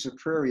remaining piece of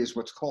prairie is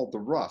what's called the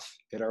rough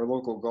at our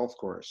local golf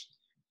course.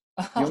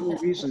 The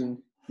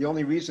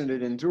only reason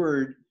it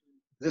endured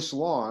this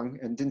long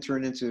and didn't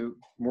turn into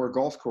more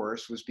golf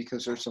course was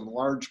because there's some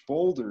large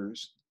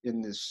boulders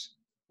in this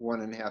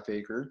 1.5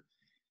 acre,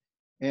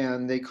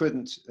 and they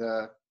couldn't,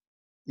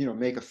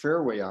 make a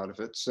fairway out of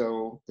it.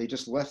 So they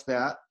just left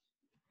that.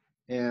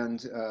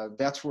 And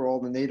that's where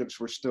all the natives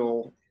were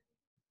still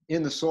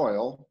in the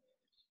soil.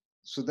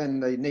 So then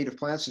the Native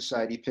Plant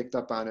Society picked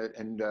up on it,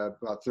 and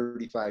about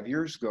 35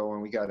 years ago,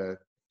 and we got a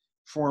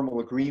formal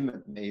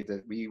agreement made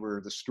that we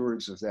were the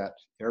stewards of that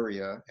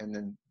area. And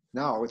then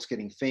now it's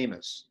getting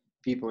famous.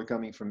 People are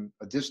coming from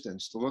a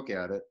distance to look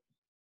at it.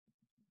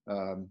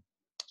 Um,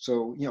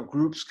 so,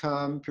 groups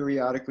come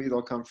periodically.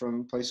 They'll come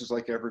from places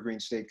like Evergreen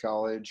State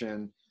College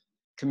and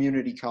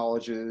community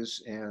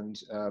colleges, and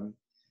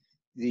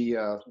the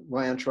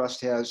Land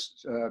Trust has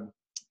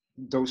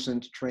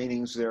docent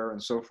trainings there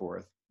and so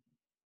forth.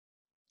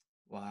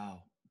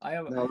 Wow. I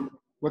have. Now,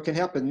 what can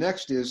happen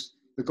next is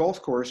the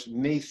golf course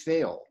may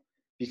fail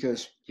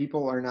because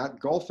people are not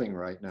golfing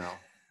right now.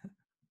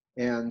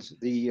 And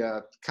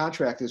the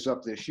contract is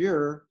up this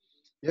year.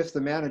 If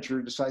the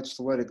manager decides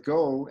to let it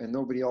go and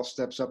nobody else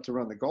steps up to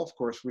run the golf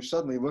course, we're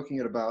suddenly looking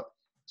at about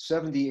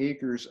 70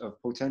 acres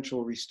of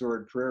potential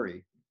restored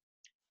prairie.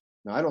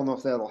 Now, I don't know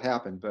if that'll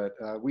happen, but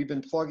we've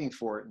been plugging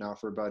for it now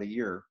for about a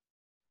year.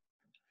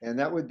 And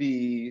that would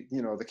be,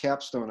 the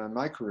capstone on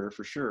my career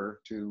for sure,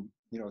 to,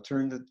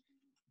 turn the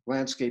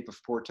landscape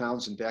of Port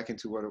Townsend back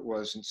into what it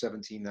was in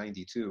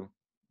 1792.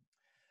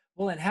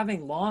 Well, and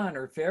having lawn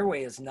or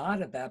fairway is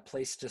not a bad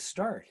place to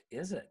start,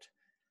 is it?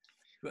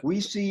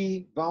 We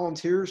see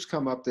volunteers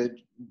come up that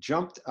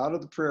jumped out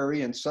of the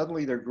prairie and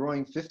suddenly they're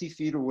growing 50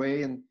 feet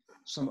away in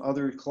some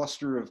other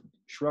cluster of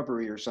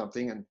shrubbery or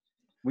something. And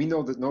we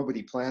know that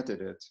nobody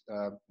planted it.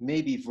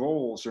 Maybe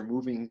voles are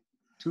moving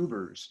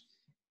tubers.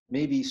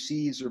 Maybe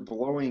seeds are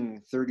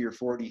blowing 30 or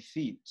 40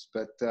 feet.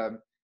 But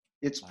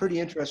it's pretty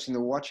interesting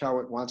to watch how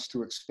it wants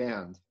to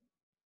expand.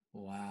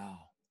 Wow.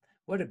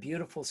 What a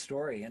beautiful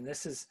story. And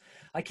this is,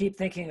 I keep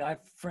thinking I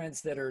have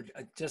friends that are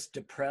just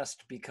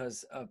depressed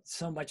because of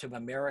so much of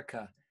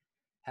America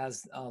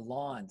has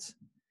lawns.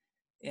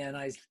 And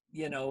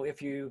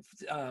if you've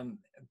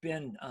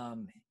been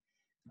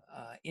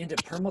into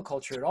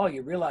permaculture at all,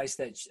 you realize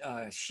that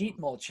sheet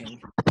mulching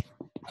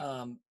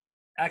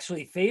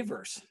actually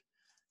favors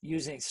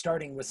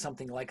starting with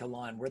something like a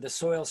lawn where the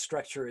soil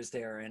structure is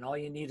there and all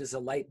you need is a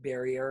light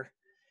barrier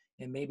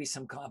and maybe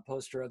some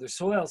compost or other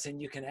soils.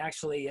 And you can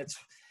actually,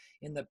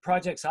 in the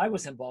projects I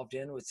was involved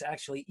in, it's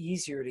actually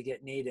easier to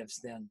get natives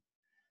than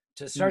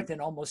than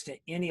almost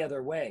any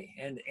other way.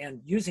 And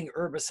using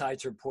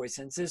herbicides or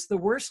poisons is the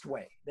worst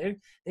way.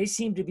 They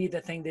seem to be the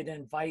thing that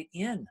invite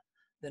in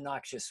the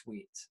noxious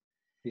weeds.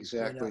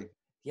 Exactly.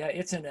 Yeah,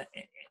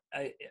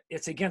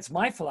 it's against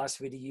my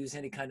philosophy to use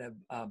any kind of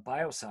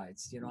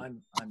biocides.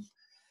 I'm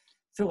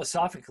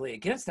philosophically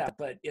against that,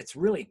 but it's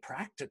really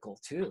practical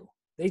too.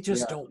 They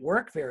just don't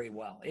work very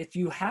well. If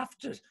you have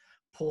to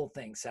pull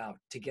things out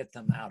to get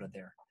them out of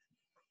there.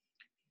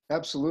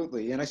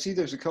 Absolutely. And I see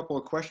there's a couple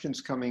of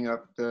questions coming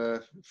up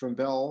from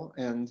Bell,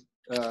 and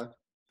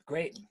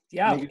great.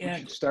 Yeah. maybe we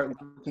should start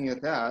looking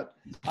at that.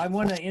 I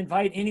want to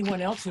invite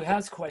anyone else who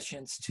has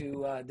questions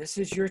to, this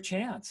is your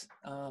chance.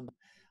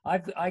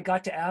 I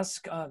got to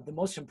ask the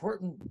most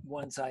important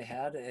ones I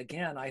had.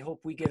 Again, I hope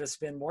we get to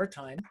spend more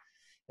time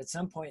at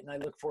some point, and I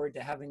look forward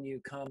to having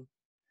you come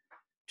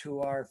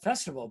to our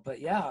festival. But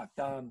yeah,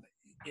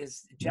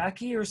 is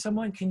Jackie or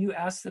someone, can you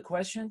ask the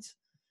questions?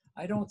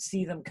 I don't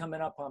see them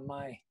coming up on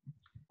my.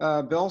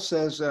 Bell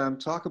says,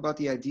 talk about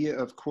the idea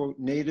of, quote,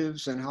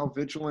 natives and how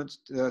vigilant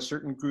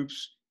certain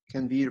groups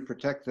can be to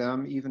protect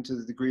them, even to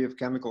the degree of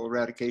chemical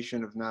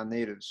eradication of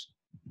non-natives.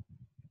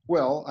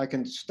 Well, I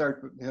can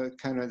start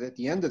kind of at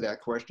the end of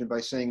that question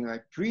by saying my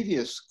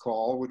previous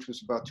call, which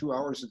was about 2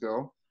 hours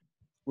ago,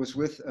 was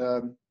with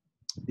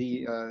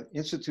the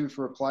Institute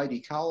for Applied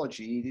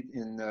Ecology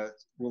in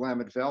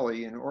Willamette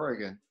Valley in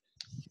Oregon,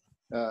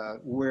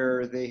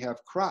 where they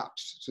have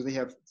crops. So they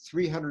have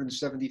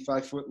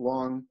 375-foot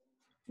long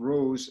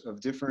rows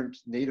of different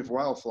native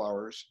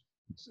wildflowers.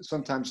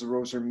 Sometimes the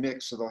rows are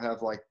mixed, so they'll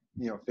have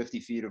 50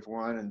 feet of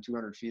one and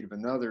 200 feet of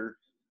another.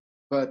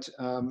 But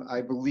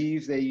I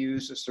believe they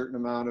use a certain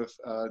amount of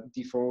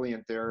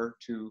defoliant there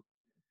to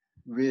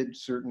rid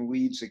certain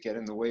weeds that get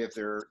in the way of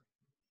their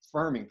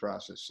farming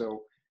process.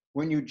 So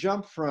when you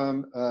jump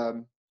from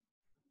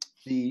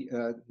the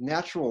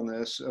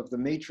naturalness of the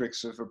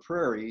matrix of a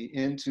prairie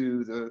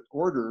into the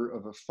order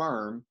of a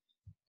farm,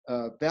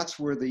 that's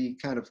where the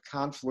kind of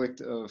conflict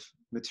of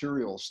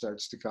materials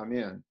starts to come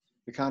in.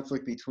 The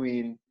conflict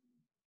between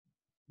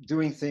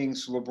doing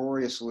things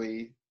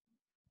laboriously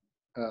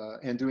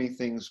and doing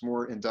things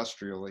more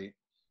industrially.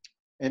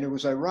 And it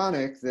was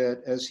ironic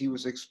that as he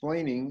was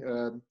explaining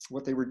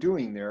what they were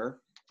doing there,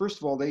 first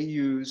of all, they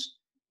use,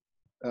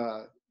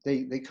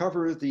 they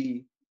cover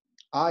the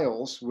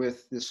aisles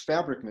with this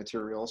fabric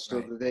material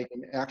so that they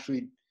can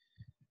actually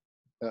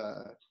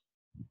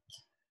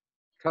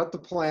cut the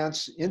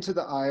plants into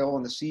the aisle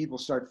and the seed will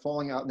start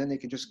falling out, and then they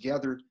can just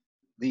gather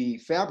the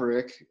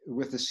fabric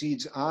with the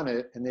seeds on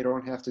it, and they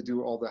don't have to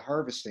do all the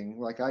harvesting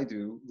like I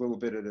do, a little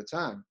bit at a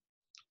time.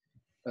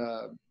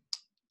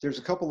 There's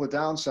a couple of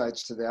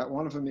downsides to that.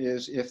 One of them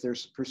is if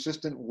there's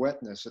persistent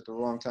wetness at the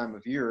wrong time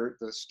of year,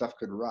 the stuff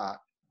could rot.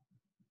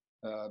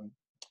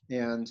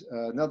 And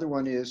another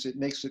one is it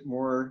makes it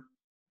more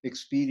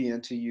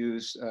expedient to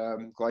use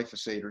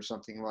glyphosate or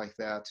something like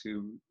that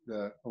to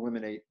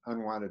eliminate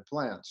unwanted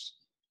plants.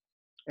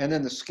 And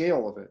then the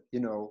scale of it,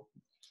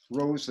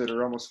 rows that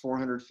are almost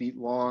 400 feet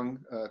long,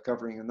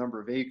 covering a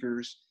number of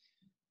acres.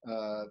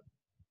 There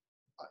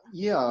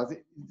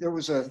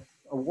was a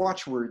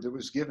watchword that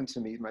was given to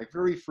me my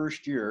very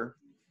first year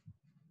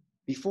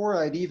before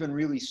I'd even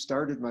really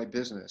started my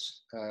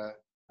business,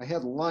 I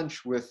had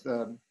lunch with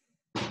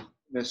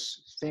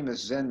this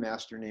famous Zen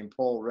master named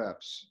Paul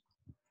Reps.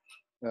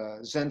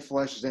 Zen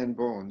Flesh, Zen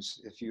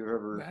Bones, if you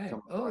ever Right.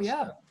 come Oh, across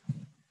yeah.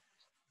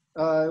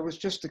 that. It was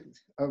just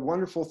a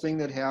wonderful thing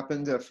that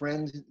happened. A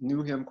friend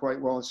knew him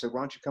quite well and said, why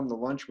don't you come to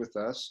lunch with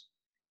us?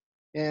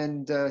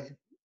 And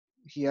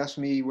he asked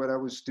me what I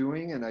was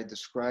doing, and I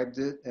described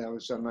it. I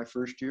was on my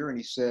first year, and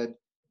he said,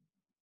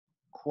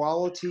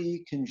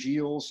 quality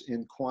congeals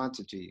in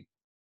quantity.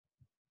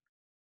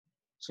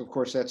 So, of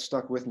course, that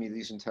stuck with me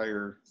these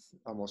entire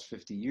almost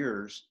 50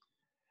 years,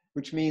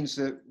 which means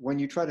that when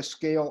you try to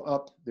scale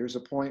up, there's a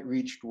point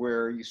reached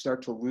where you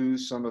start to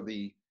lose some of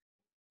the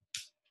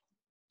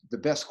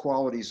best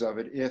qualities of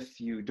it if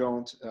you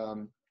don't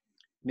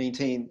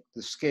maintain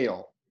the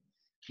scale.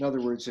 In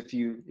other words, if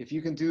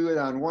you can do it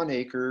on 1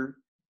 acre,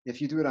 if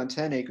you do it on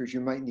 10 acres,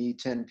 you might need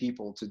 10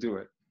 people to do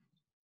it.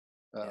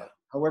 Yeah.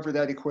 However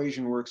that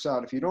equation works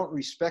out, if you don't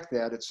respect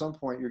that, at some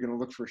point you're going to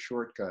look for a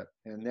shortcut,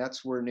 and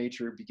that's where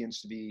nature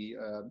begins to be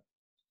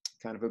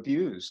kind of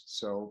abused.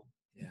 So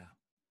Yeah.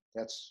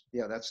 that's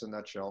the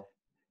nutshell.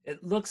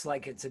 It looks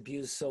like it's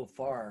abused so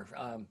far.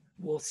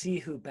 We'll see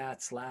who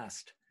bats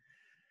last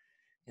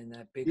in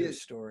that bigger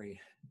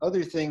story.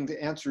 Other thing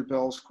to answer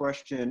Bell's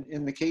question,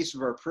 in the case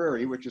of our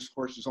prairie, which of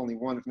course is only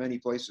one of many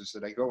places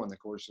that I go in the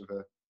course of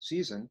a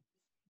season,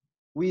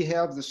 we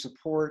have the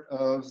support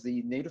of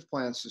the Native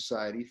Plant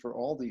Society for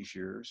all these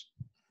years.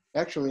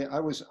 Actually, I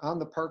was on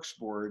the Parks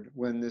Board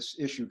when this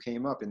issue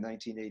came up in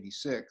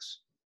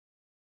 1986.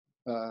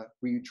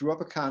 We drew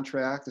up a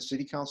contract, the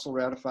City Council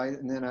ratified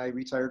it, and then I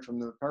retired from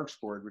the Parks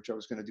Board, which I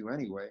was going to do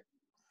anyway.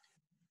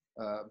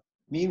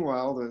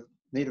 Meanwhile, the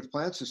Native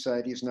Plant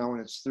Society is now in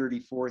its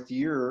 34th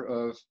year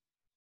of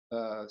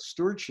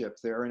stewardship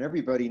there, and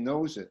everybody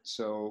knows it.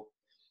 So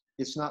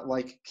it's not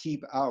like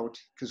keep out,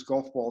 because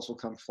golf balls will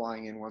come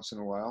flying in once in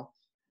a while.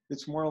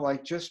 It's more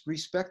like just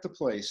respect the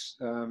place.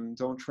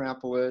 Don't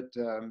trample it.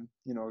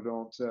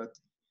 Don't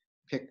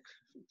pick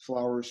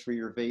flowers for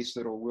your vase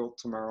that'll wilt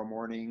tomorrow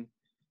morning.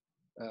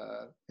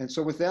 And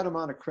so with that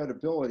amount of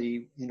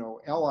credibility,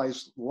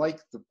 allies like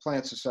the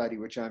Plant Society,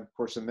 which I'm of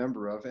course a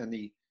member of, and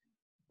the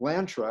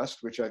Land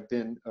Trust, which I've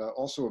been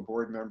also a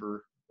board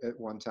member at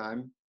one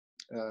time,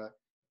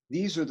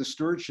 these are the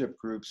stewardship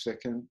groups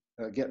that can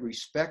get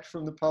respect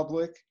from the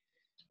public.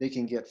 They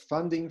can get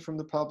funding from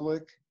the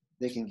public.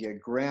 They can get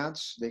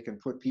grants. They can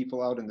put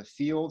people out in the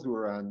field who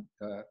are on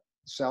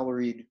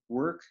salaried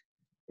work.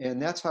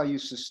 And that's how you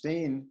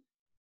sustain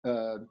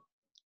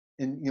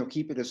and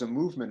keep it as a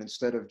movement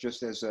instead of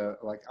just as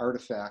like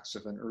artifacts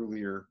of an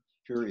earlier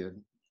period.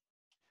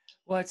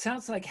 Well, it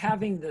sounds like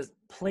having the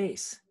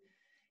place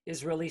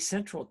is really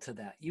central to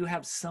that. You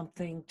have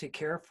something to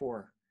care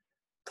for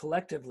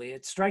collectively.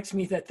 It strikes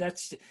me that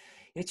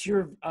it's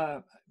your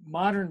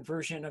modern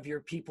version of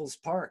your People's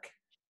Park,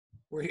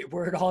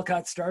 where it all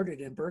got started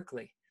in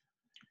Berkeley.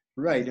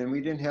 Right, and we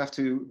didn't have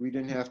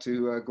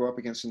to go up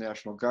against the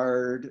National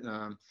Guard.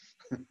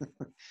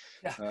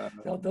 Yeah,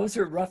 those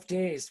are rough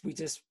days. We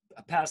just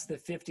passed the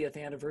 50th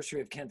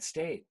anniversary of Kent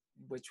State,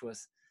 which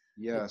was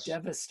a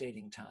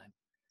devastating time.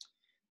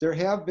 There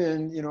have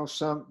been,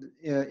 some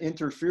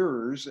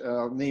interferers.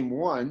 Name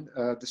one,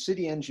 the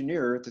city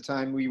engineer at the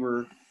time we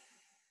were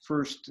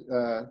first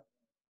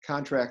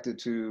contracted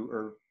to,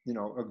 or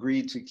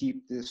agreed to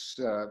keep this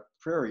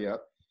prairie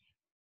up,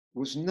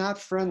 was not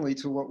friendly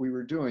to what we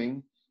were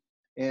doing.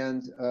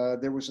 And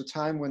there was a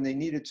time when they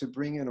needed to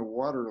bring in a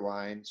water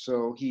line.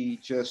 So he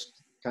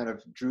just kind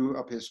of drew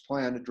up his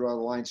plan to draw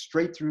the line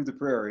straight through the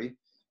prairie.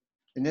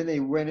 And then they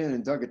went in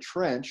and dug a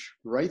trench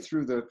right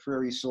through the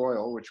prairie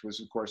soil, which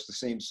was, of course, the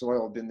same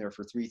soil had been there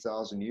for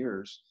 3,000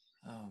 years,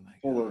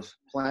 full of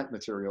plant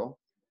material.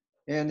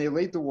 And they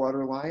laid the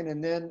water line.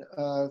 And then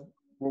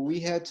what we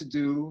had to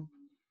do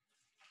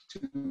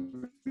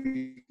to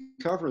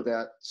recover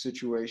that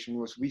situation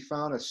was we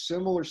found a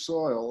similar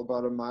soil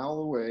about a mile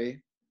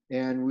away,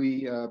 and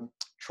we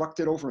trucked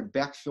it over and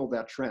backfilled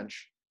that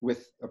trench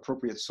with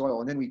appropriate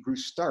soil. And then we grew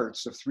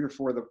starts of 3 or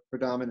 4 of the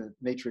predominant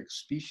matrix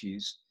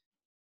species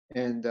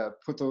and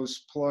put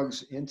those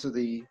plugs into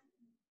the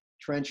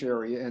trench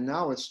area. And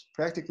now it's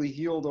practically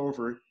healed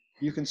over.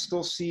 You can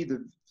still see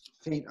the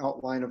faint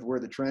outline of where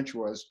the trench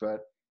was,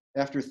 but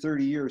after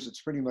 30 years,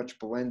 it's pretty much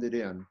blended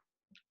in.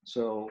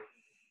 So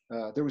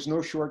there was no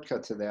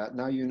shortcut to that.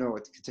 Now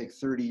it could take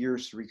 30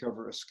 years to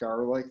recover a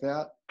scar like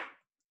that.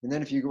 And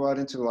then if you go out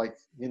into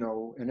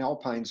an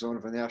alpine zone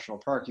of a national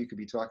park, you could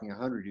be talking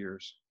 100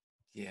 years.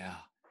 Yeah.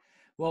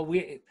 Well,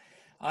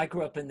 I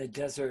grew up in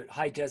the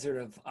high desert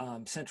of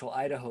central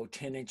Idaho,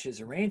 10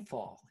 inches of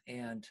rainfall.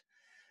 And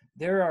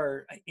there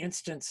are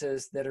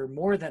instances that are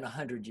more than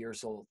 100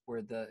 years old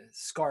where the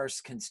scars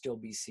can still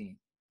be seen.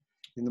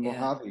 In the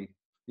Mojave.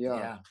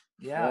 Yeah.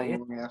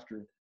 Long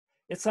after.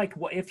 It's like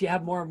if you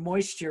have more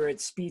moisture,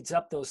 it speeds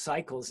up those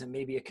cycles and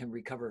maybe it can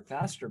recover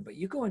faster. But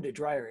you go into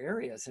drier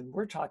areas and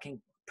we're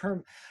talking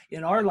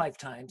in our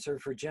lifetimes or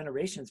for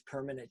generations,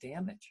 permanent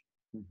damage.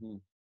 Mm-hmm.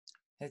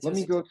 Let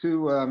me go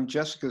to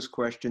Jessica's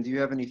question. Do you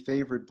have any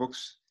favorite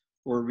books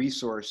or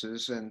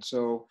resources. And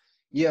so,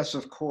 yes,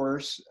 of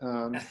course.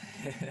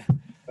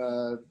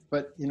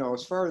 But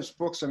as far as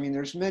books, I mean,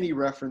 there's many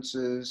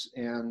references,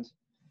 and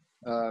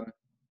um,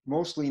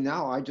 mostly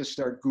now I just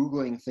start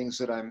Googling things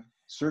that I'm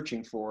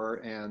searching for,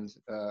 and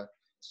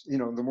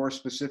the more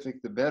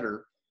specific, the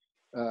better.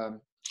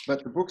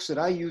 But the books that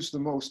I use the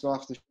most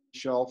off the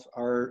shelf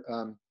are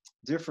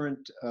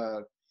different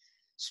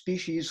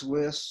species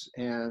lists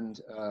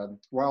and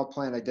wild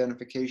plant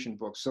identification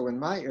books. So in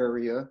my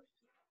area,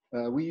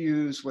 we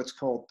use what's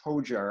called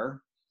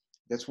POJAR.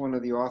 That's one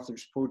of the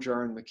authors,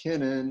 Pojar and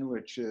McKinnon,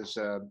 which is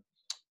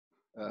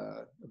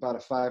about a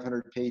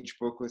 500-page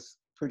book with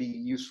pretty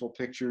useful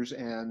pictures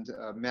and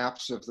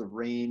maps of the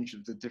range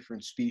of the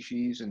different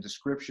species and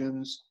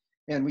descriptions.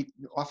 And we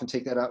often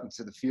take that out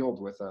into the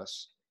field with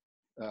us.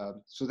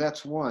 So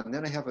that's one.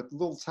 Then I have a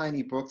little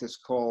tiny book that's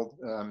called,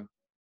 I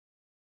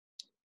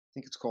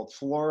think it's called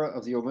Flora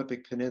of the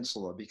Olympic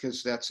Peninsula,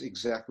 because that's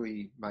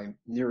exactly my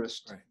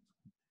nearest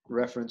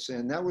reference.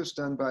 And that was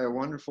done by a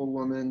wonderful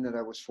woman that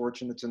I was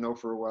fortunate to know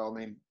for a while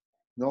named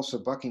Nelsa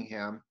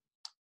Buckingham,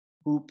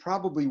 who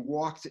probably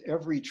walked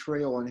every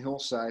trail and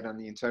hillside on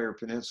the entire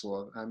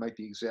peninsula. I might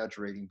be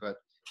exaggerating, but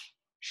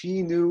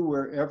she knew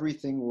where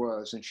everything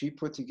was, and she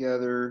put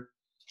together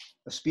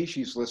a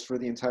species list for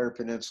the entire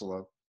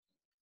peninsula.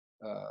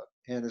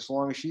 And as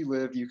long as she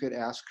lived, you could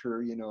ask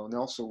her,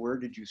 Nelsa, where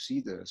did you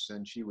see this?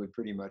 And she would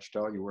pretty much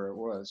tell you where it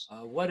was.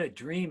 What a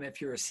dream if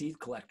you're a seed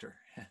collector.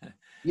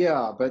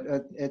 Yeah, but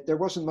there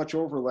wasn't much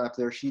overlap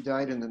there. She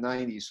died in the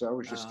 90s, so I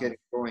was just getting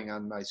going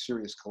on my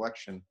serious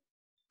collection.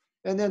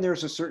 And then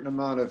there's a certain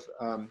amount of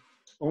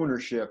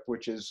ownership,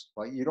 which is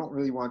like, you don't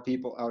really want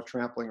people out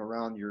trampling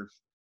around your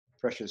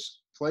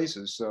precious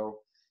places. So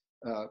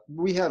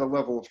we had a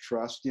level of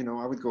trust.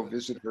 I would go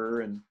visit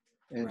her, and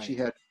she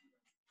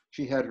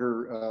had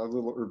her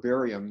little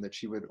herbarium that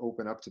she would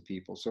open up to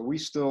people. So we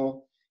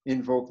still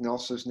invoke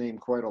Nelsa's name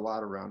quite a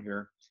lot around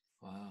here.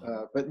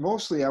 Wow. But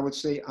mostly I would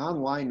say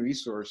online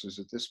resources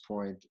at this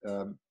point.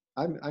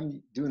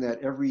 I'm doing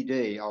that every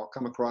day. I'll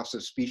come across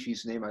a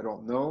species name I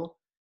don't know.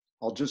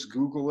 I'll just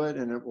Google it,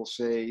 and it will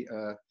say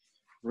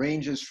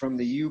ranges from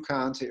the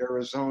Yukon to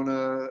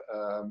Arizona,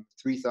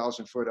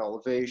 3,000 foot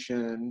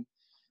elevation,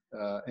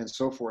 and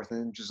so forth,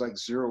 and just like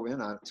zero in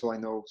on it until I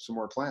know some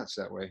more plants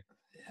that way.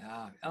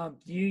 Yeah.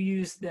 Do you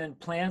use then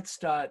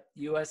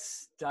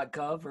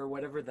plants.us.gov or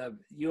whatever, the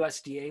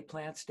USDA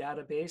plants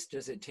database?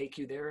 Does it take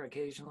you there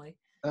occasionally?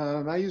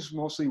 I use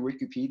mostly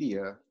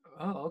Wikipedia.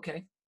 Oh,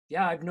 okay.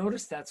 Yeah, I've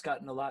noticed that's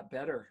gotten a lot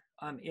better.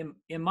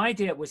 In my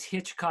day, it was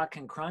Hitchcock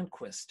and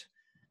Cronquist,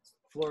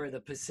 Flora of the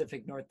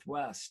Pacific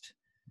Northwest.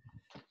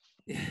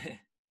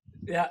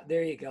 Yeah,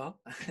 there you go.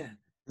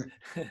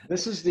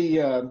 This is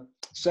the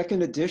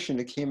second edition.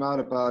 It came out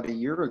about a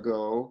year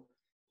ago.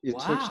 It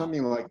took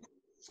something like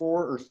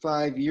 4 or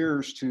 5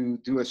 years to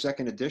do a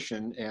second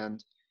edition.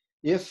 And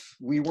if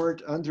we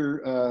weren't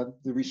under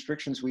the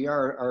restrictions we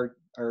are,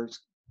 our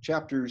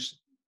chapter's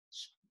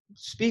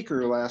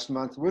speaker last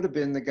month would have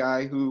been the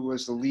guy who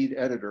was the lead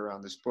editor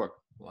on this book.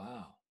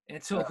 Wow.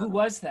 And so who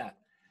was that?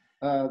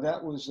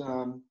 That was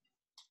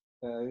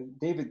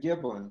David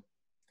Giblin.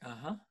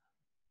 Uh-huh.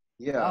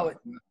 Yeah. Oh,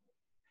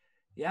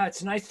 yeah,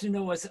 it's nice to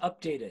know it's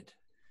updated.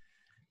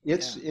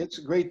 It's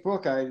a great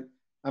book.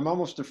 I'm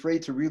almost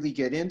afraid to really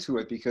get into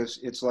it because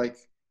it's like,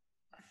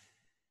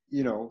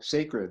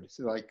 sacred.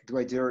 Like, do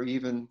I dare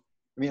even?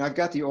 I mean, I've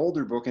got the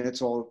older book and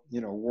it's all,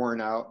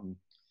 worn out and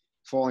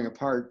falling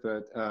apart,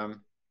 but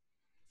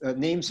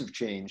names have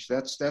changed.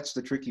 That's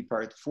the tricky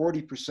part.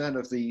 40%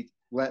 of the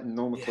Latin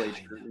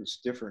nomenclature is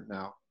different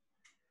now.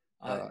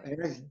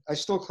 And I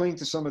still cling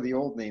to some of the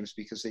old names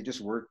because they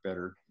just work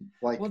better.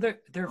 Like, well,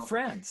 they're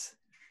friends.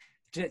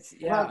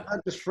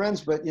 Not just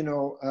friends, but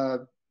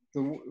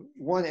the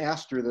one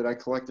aster that I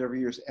collect every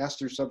year is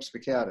Aster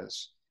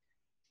subspicatus.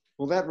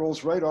 Well, that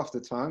rolls right off the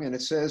tongue, and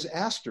it says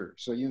aster,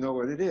 so you know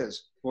what it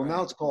is. Well,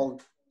 now it's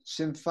called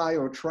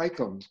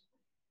Symphyotrichum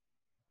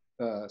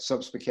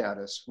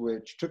subspicatus,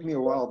 which took me a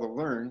while to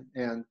learn.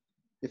 And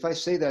if I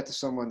say that to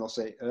someone, they'll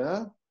say,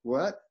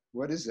 what?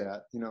 What is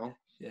that?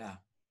 Yeah.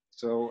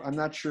 So I'm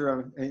not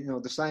sure.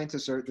 The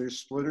scientists there's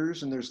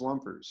splitters and there's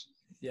lumpers.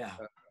 Yeah.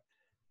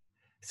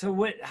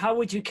 So how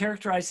would you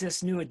characterize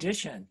this new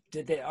edition?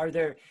 Are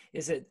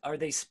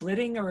they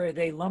splitting or are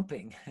they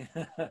lumping?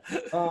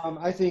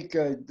 I think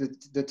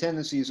the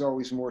tendency is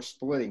always more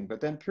splitting,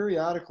 but then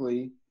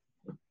periodically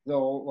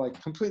they'll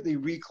like completely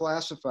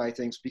reclassify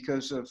things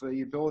because of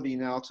the ability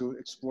now to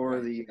explore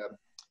the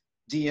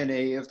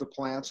DNA of the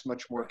plants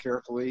much more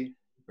carefully.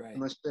 Right.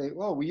 And let's say,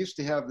 well, we used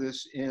to have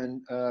this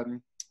in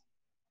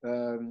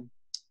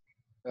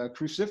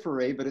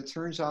cruciferae, but it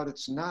turns out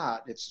it's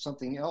not. It's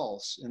something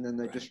else, and then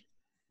they just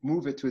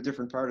move it to a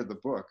different part of the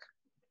book.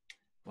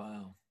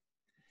 Wow.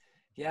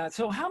 Yeah.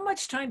 So how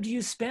much time do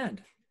you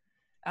spend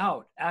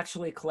out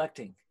actually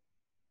collecting,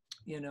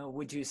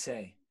 would you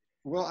say?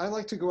 Well, I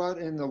like to go out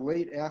in the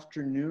late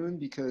afternoon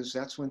because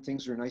that's when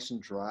things are nice and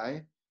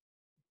dry.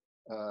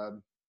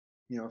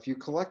 If you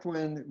collect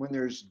when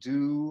there's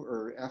dew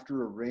or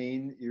after a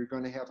rain, you're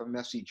going to have a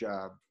messy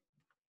job.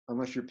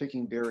 unless you're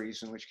picking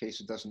berries, in which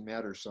case it doesn't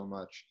matter so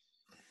much.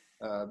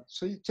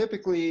 So you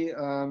typically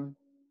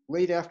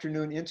late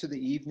afternoon into the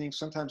evening,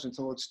 sometimes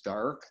until it's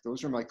dark.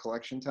 Those are my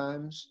collection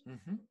times.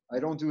 Mm-hmm. I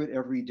don't do it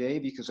every day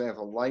because I have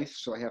a life,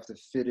 so I have to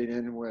fit it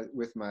in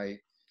with my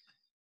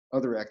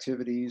other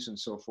activities and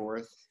so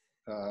forth.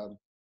 Then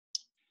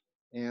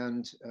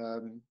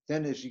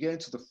as you get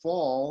into the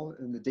fall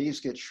and the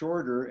days get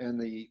shorter and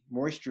the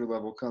moisture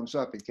level comes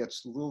up, it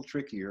gets a little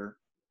trickier.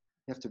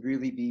 You have to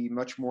really be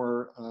much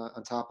more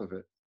on top of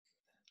it.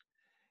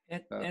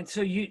 And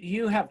so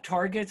you have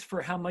targets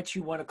for how much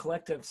you want to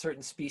collect of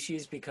certain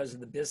species because of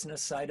the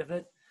business side of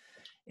it?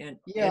 And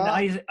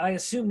I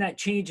assume that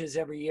changes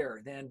every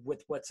year then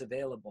with what's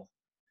available.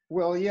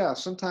 Well, yeah,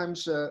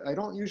 sometimes I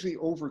don't usually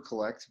over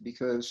collect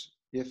because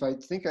if I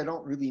think I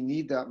don't really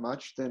need that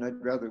much, then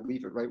I'd rather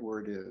leave it right where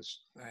it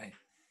is. Right.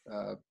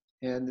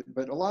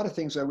 But a lot of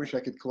things I wish I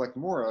could collect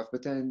more of,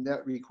 but then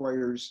that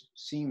requires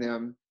seeing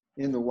them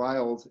in the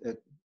wild at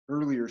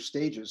earlier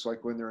stages,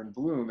 like when they're in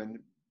bloom, and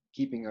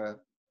keeping a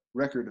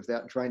record of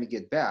that and trying to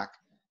get back.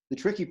 The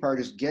tricky part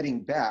is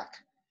getting back.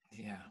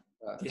 Yeah.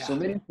 So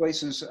many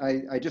places,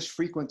 I just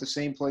frequent the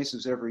same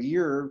places every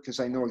year because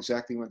I know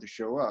exactly when to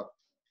show up.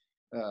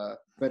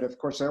 But of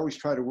course, I always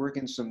try to work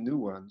in some new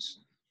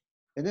ones.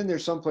 And then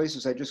there's some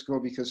places I just go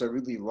because I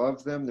really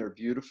love them. They're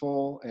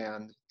beautiful,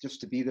 and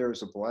just to be there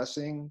is a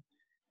blessing.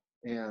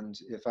 And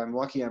if I'm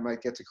lucky, I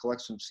might get to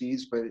collect some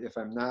seeds. But if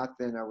I'm not,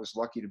 then I was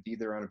lucky to be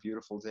there on a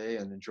beautiful day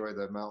and enjoy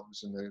the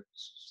mountains and the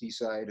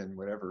seaside and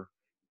whatever.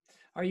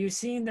 Are you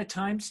seeing the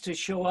times to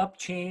show up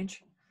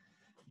change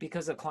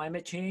because of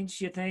climate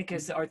change, you think?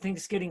 Are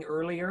things getting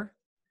earlier?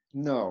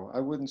 No, I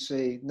wouldn't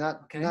say,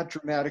 not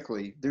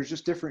dramatically. There's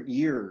just different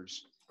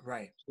years.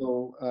 Right.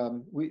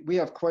 So we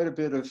have quite a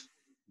bit of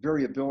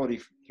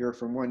variability here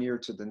from one year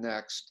to the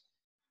next,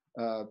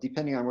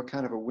 depending on what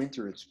kind of a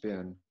winter it's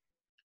been.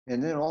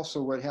 And then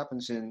also what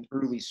happens in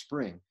early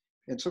spring.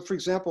 And so, for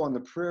example, on the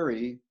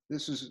prairie,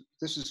 this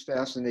is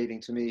fascinating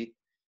to me.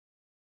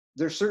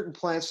 There's certain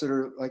plants that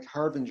are like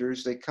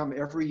harbingers. They come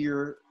every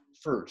year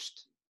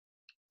first,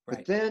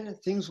 but then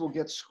things will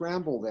get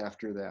scrambled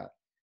after that.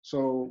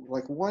 So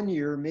like one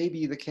year,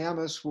 maybe the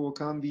camas will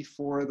come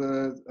before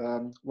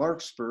the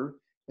larkspur,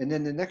 and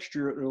then the next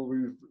year it'll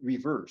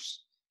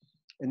reverse.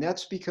 And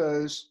that's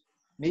because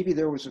maybe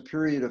there was a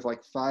period of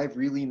like 5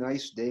 really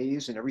nice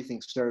days and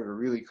everything started to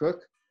really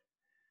cook.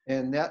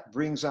 And that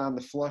brings on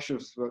the flush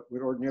of what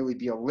would ordinarily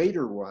be a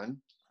later one,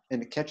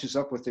 and it catches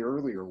up with the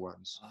earlier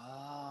ones.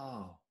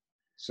 Oh.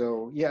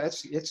 So yeah,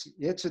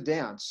 it's a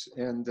dance,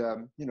 and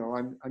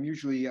I'm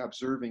usually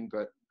observing,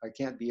 but I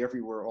can't be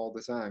everywhere all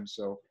the time.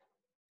 So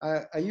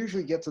I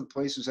usually get to the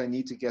places I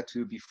need to get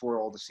to before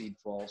all the seed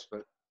falls,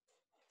 but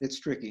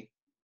it's tricky.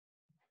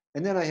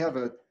 And then I have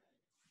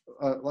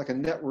like a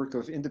network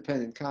of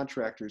independent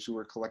contractors who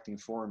are collecting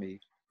for me.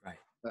 Right.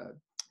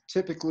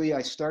 Typically,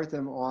 I start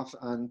them off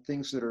on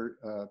things that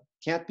are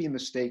can't be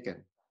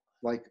mistaken,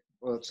 like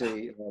let's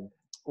say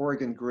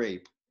Oregon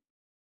grape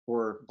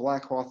or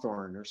black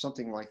hawthorn or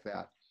something like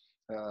that.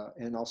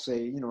 And I'll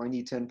say, I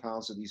need 10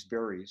 pounds of these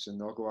berries, and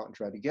they'll go out and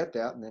try to get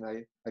that. And then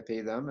I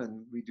pay them,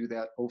 and we do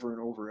that over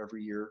and over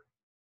every year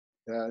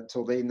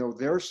until they know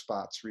their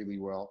spots really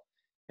well.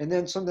 And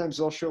then sometimes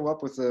they'll show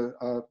up with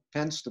a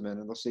penstemon,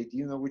 and they'll say, do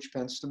you know which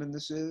penstemon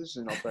this is?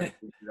 And I'll try to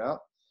figure it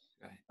out.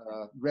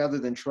 Right. Rather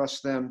than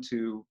trust them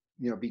to,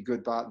 be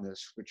good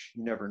botanists, which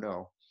you never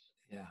know.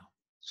 Yeah.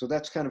 So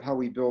that's kind of how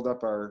we build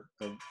up our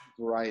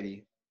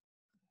variety.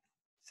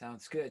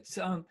 Sounds good.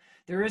 So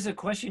there is a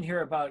question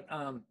here about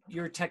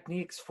your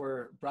techniques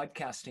for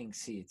broadcasting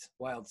seeds,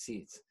 wild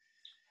seeds.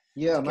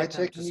 Yeah, my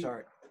technique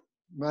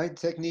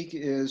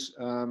is,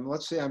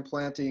 let's say I'm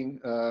planting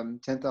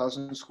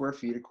 10,000 square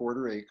feet, a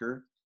quarter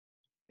acre,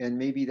 and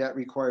maybe that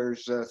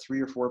requires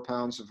 3 or 4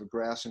 pounds of a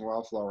grass and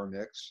wildflower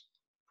mix.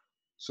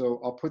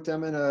 So I'll put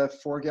them in a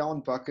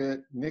 4-gallon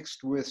bucket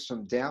mixed with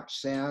some damp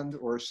sand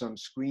or some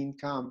screen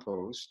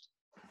compost,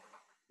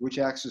 which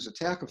acts as a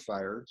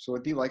tackifier. So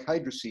it'd be like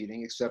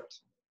hydroseeding,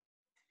 except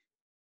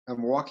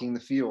I'm walking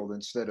the field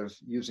instead of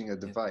using a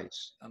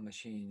device. A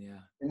machine, yeah.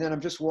 And then I'm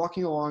just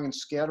walking along and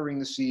scattering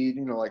the seed,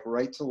 like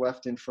right to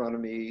left in front of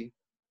me,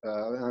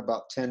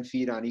 about 10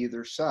 feet on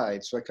either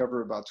side. So I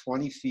cover about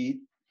 20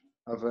 feet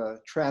of a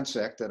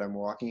transect that I'm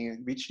walking,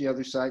 and reach the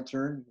other side,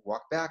 turn,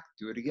 walk back,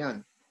 do it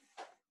again,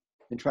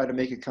 and try to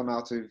make it come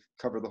out to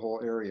cover the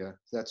whole area.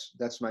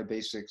 That's my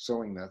basic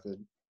sowing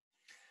method.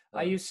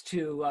 I used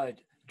to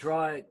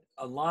draw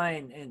a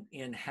line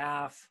in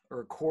half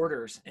or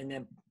quarters and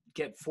then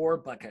get 4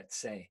 buckets,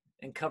 say,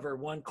 and cover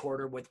 1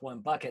 quarter with 1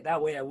 bucket.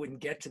 That way I wouldn't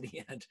get to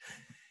the end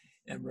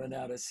and run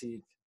out of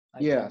seed.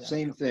 Yeah,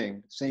 same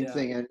thing.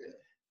 And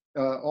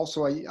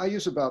also I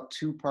use about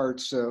 2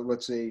 parts,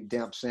 let's say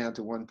damp sand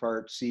to 1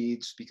 part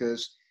seeds,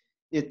 because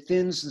it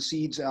thins the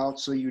seeds out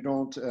so you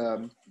don't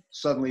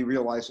suddenly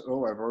realize,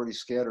 oh, I've already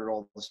scattered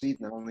all the seed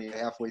and I'm only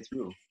halfway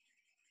through.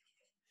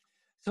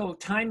 So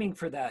timing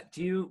for that,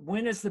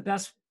 when is the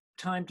best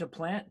time to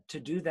plant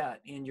to do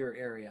that in your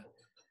area?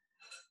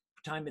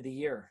 Time of the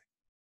year?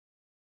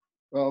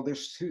 Well,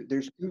 there's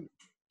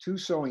two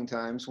sowing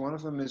times. One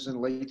of them is in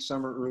late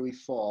summer, early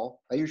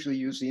fall. I usually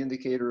use the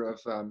indicator of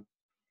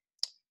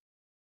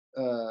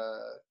uh,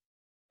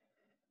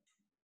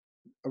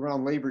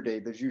 around Labor Day.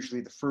 There's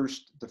usually the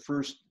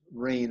first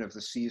rain of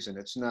the season.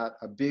 It's not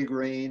a big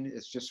rain.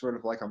 It's just sort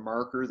of like a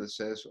marker that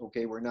says,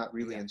 okay, we're not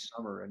really in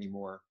summer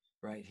anymore.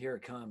 Right, here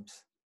it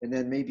comes. And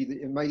then maybe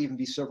it might even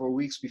be several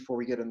weeks before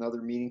we get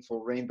another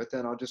meaningful rain. But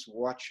then I'll just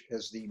watch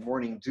as the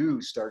morning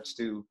dew starts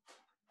to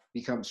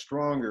become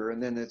stronger,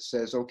 and then it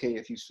says, okay,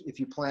 if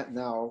you plant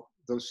now,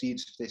 those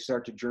seeds, if they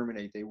start to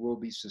germinate, they will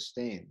be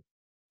sustained.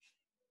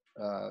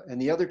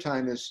 And the other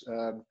time is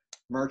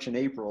March and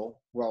April,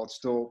 while it's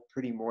still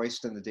pretty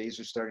moist and the days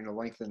are starting to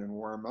lengthen and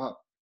warm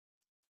up.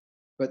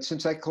 But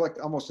since I collect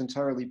almost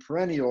entirely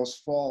perennials,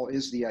 fall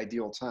is the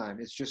ideal time.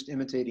 It's just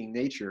imitating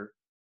nature,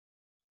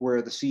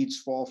 where the seeds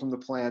fall from the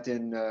plant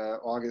in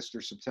August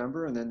or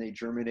September, and then they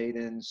germinate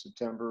in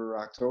September or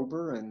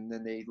October, and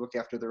then they look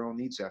after their own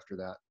needs after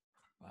that.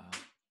 Wow.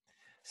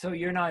 So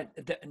you're not,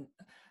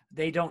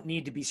 they don't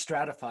need to be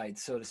stratified,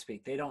 so to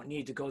speak. They don't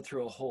need to go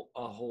through a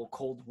whole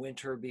cold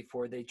winter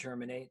before they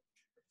germinate.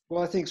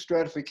 Well, I think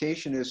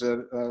stratification is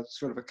a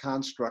sort of a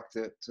construct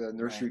that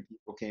nursery Right.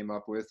 people came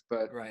up with,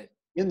 but Right.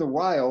 in the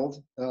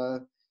wild,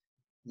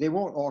 they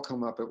won't all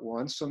come up at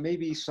once. So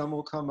maybe some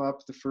will come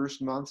up the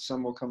first month,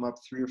 some will come up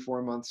 3 or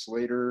 4 months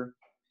later.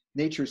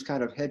 Nature's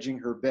kind of hedging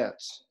her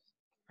bets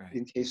Right.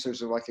 in case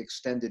there's a like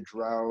extended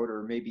drought,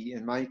 or maybe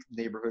in my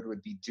neighborhood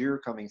would be deer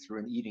coming through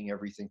and eating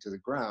everything to the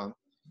ground.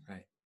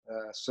 Right.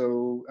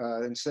 So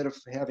instead of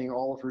having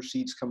all of her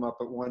seeds come up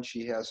at once,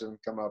 she has them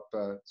come up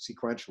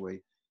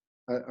sequentially.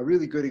 A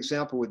really good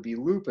example would be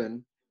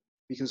lupin,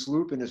 because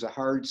lupin is a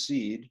hard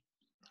seed.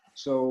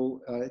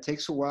 So it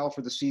takes a while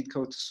for the seed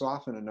coat to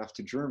soften enough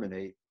to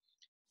germinate.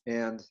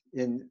 And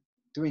in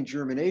doing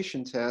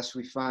germination tests,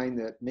 we find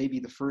that maybe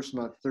the first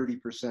month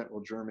 30%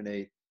 will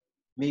germinate.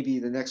 Maybe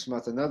the next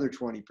month another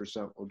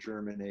 20% will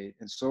germinate,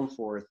 and so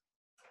forth,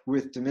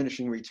 with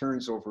diminishing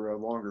returns over a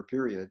longer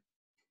period.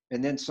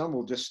 And then some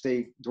will just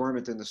stay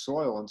dormant in the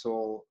soil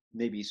until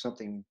maybe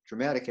something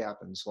dramatic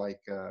happens,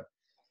 like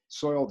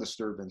soil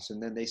disturbance,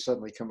 and then they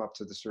suddenly come up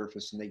to the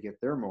surface and they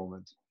get their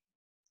moment.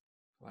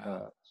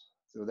 Wow.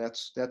 So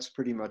that's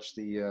pretty much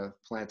the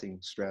planting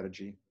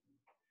strategy.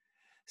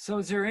 So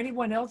is there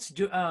anyone else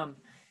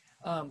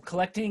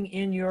collecting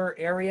in your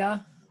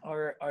area,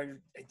 or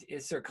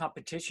is there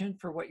competition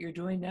for what you're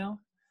doing now?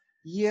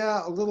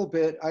 Yeah, a little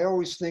bit. I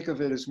always think of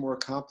it as more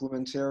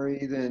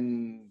complementary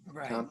than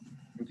Right.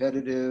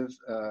 competitive.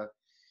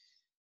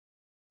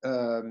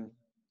 Um,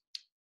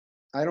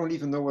 I don't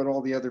even know what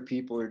all the other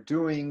people are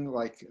doing.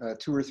 Like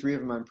 2 or 3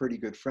 of them I'm pretty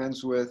good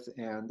friends with,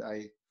 and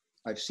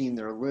I've seen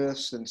their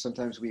lists, and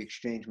sometimes we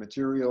exchange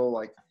material.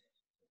 Like,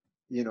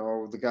 you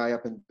know, the guy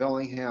up in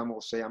Bellingham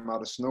will say, I'm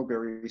out of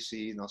snowberry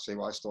seed, and I'll say,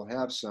 well, I still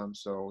have some,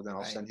 so then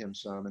I'll Right. send him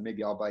some, and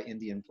maybe I'll buy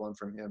Indian plum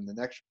from him the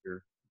next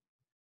year.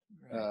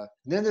 Right.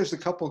 And then there's a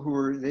couple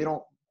who they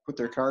don't put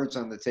their cards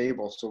on the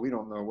table, so we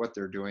don't know what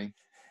they're doing.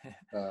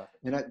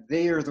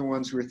 They are the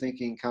ones who are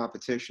thinking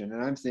competition,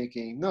 and I'm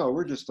thinking, no,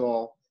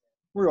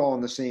 we're all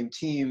on the same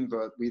team,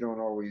 but we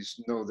don't always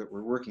know that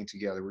we're working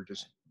together. We're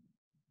just,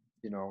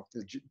 you know,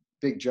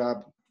 big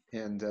job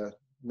and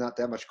not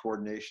that much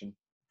coordination.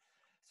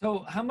 So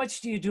how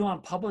much do you do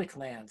on public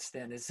lands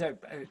then? Is there,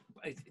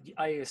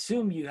 I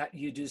assume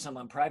you do some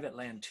on private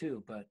land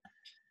too, but.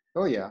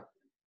 Oh yeah.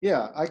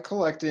 Yeah, I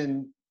collect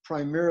in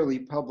primarily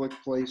public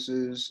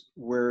places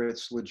where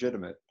it's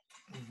legitimate.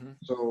 Mhm.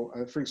 So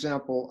for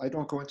example, I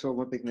don't go into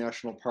Olympic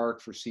National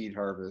Park for seed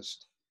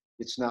harvest.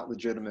 It's not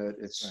legitimate.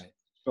 It's Right.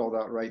 spelled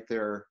out right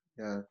there.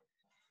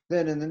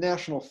 Then in the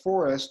national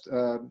forest,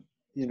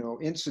 you know,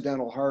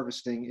 incidental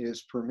harvesting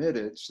is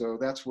permitted. So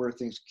that's where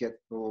things get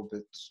a little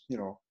bit, you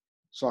know,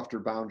 softer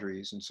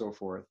boundaries and so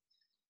forth.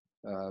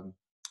 Um,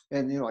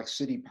 and, you know, like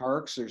city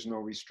parks, there's no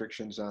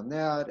restrictions on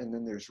that. And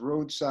then there's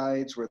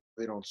roadsides where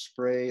they don't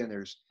spray, and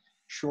there's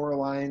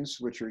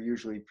shorelines, which are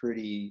usually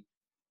pretty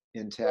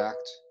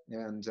intact.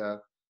 And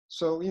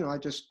so, you know, I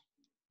just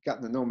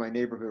gotten to know my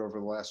neighborhood over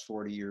the last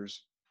 40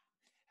 years.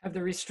 Have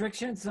the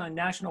restrictions on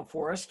national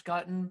forest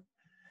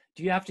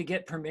do you have to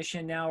get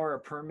permission now or a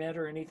permit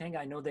or anything?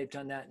 I know they've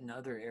done that in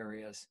other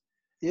areas.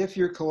 If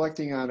you're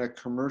collecting on a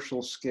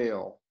commercial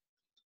scale,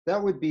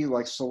 that would be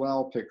like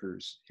salal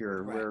pickers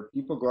here, Right. where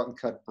people go out and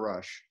cut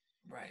brush.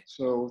 Right.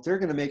 So they're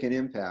going to make an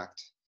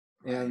impact.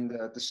 Right. And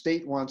the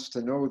state wants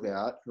to know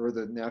that, or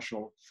the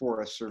National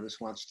Forest Service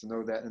wants to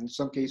know that. In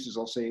some cases,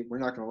 they'll say, we're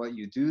not going to let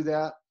you do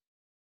that.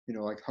 You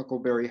know, like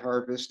huckleberry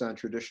harvest on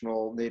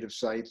traditional native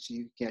sites,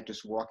 you can't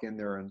just walk in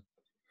there and,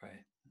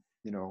 Right.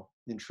 you know,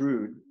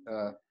 intrude.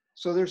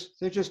 So there's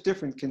just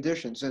different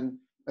conditions. And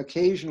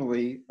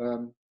occasionally,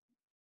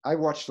 I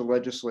watch the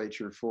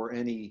legislature for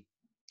any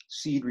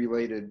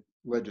seed-related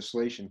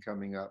legislation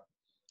coming up.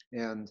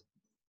 And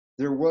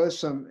there was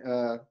some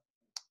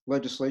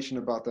legislation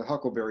about the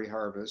huckleberry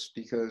harvest,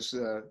 because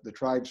the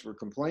tribes were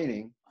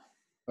complaining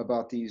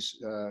about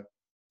these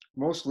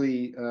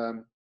mostly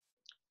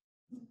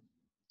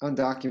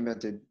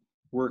undocumented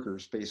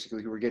workers,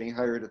 basically, who were getting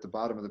hired at the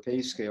bottom of the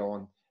pay scale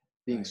and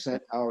being Right.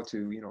 sent out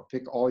to,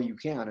 pick all you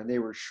can. And they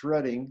were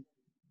shredding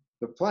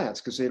the plants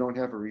because they don't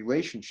have a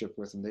relationship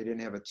with them. They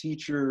didn't have a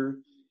teacher,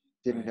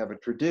 didn't Right. have a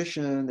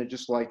tradition. They're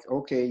just like,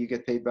 okay, you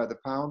get paid by the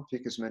pound,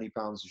 pick as many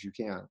pounds as you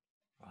can.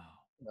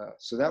 Wow.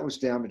 So that was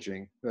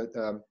damaging. But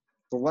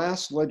the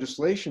last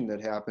legislation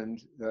that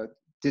happened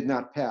did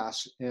not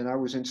pass, and I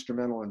was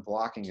instrumental in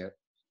blocking it.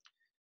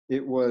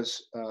 It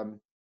was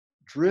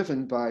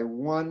driven by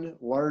one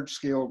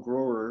large-scale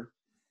grower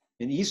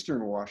in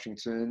eastern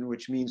Washington,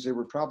 which means they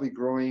were probably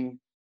growing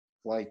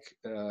like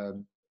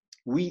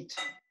wheat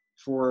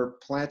for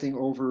planting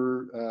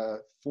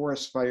over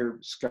forest fire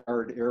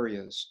scarred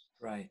areas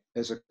Right.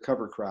 as a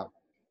cover crop.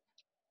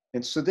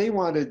 And so they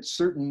wanted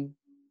certain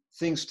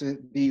things to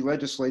be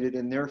legislated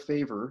in their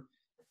favor,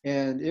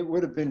 and it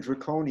would have been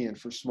draconian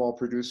for small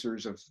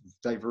producers of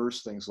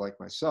diverse things like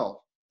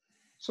myself.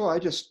 So I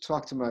just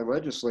talked to my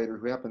legislator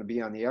who happened to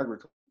be on the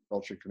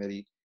agriculture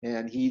committee,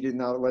 and he did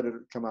not let it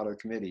come out of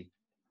committee.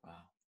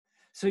 Wow.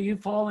 So you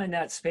fall in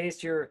that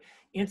space, you're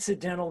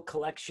incidental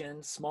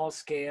collection, small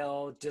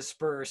scale,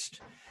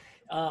 dispersed,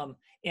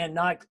 and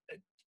not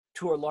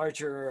to a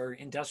larger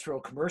industrial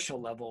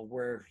commercial level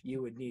where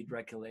you would need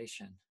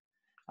regulation.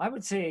 I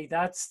would say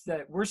that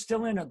we're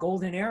still in a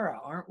golden era,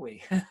 aren't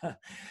we? That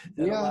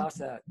allows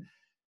that.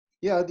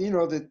 Yeah,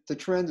 the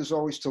trend is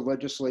always to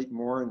legislate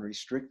more and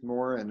restrict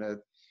more, and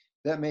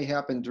that may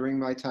happen during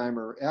my time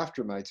or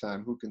after my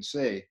time, who can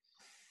say?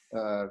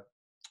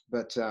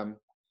 But I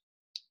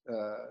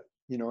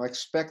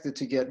expect it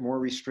to get more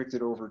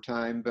restricted over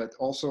time, but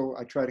also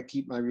I try to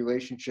keep my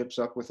relationships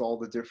up with all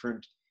the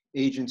different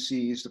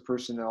agencies, the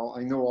personnel.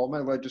 I know all my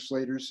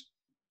legislators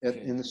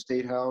in the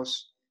State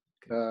House.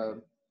 I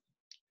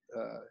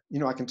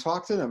can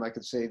talk to them. I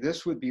could say,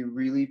 this would be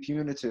really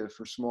punitive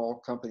for small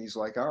companies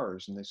like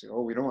ours. And they say,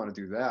 oh, we don't want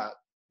to do that.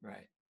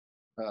 Right.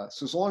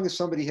 So as long as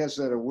somebody has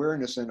that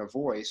awareness and a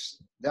voice,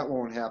 that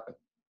won't happen.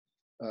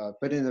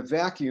 But in a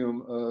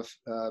vacuum of,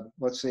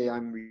 let's say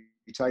I'm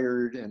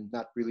retired and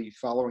not really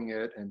following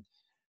it, and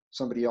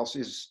somebody else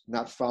is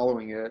not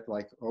following it,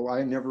 like, oh,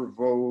 I never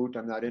vote,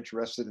 I'm not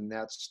interested in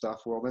that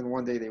stuff. Well, then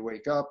one day they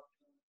wake up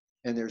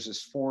and there's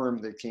this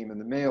form that came in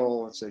the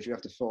mail and says you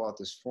have to fill out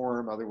this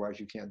form, otherwise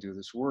you can't do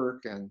this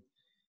work. And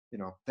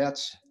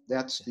that's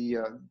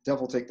the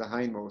devil take the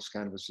hindmost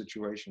kind of a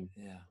situation.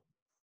 Yeah.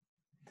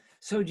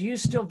 So do you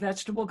still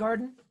vegetable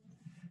garden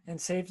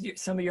and save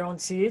some of your own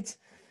seeds?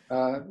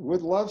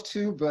 Would love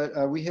to,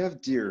 but we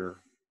have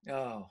deer.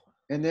 Oh.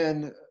 And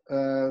then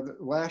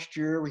last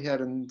year we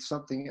had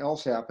something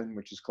else happen,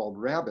 which is called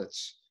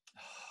rabbits.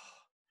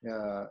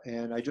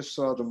 And I just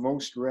saw the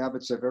most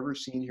rabbits I've ever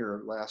seen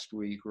here last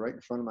week, right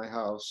in front of my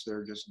house.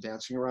 They're just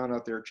dancing around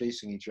out there,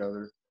 chasing each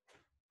other.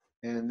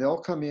 And they'll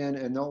come in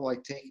and they'll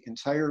like take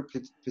entire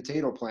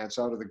potato plants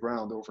out of the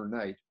ground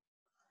overnight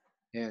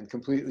and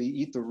completely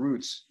eat the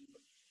roots,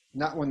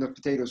 not when the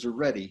potatoes are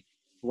ready,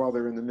 while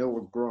they're in the middle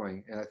of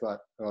growing. And I thought,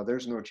 oh,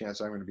 there's no chance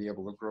I'm going to be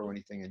able to grow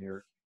anything in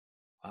here.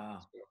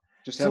 Wow. So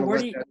just had to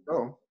let that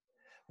go.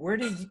 Where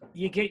did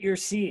you get your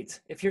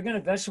seeds? If you're going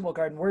to vegetable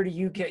garden, where do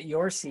you get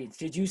your seeds?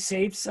 Did you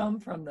save some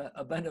from the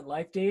Abundant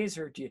Life days,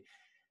 or do you?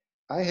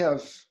 I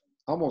have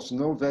almost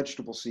no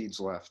vegetable seeds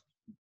left.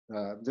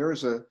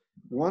 There's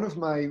one of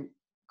my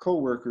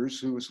coworkers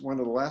who was one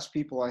of the last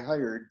people I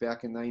hired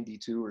back in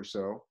 '92 or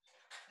so.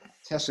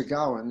 Tessa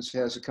Gowans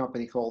has a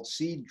company called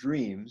Seed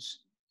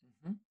Dreams,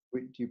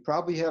 which you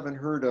probably haven't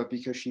heard of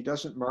because she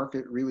doesn't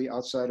market really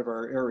outside of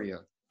our area.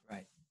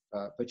 Right.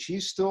 But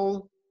she's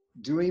still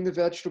doing the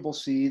vegetable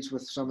seeds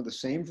with some of the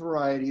same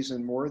varieties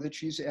and more that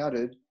she's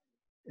added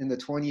in the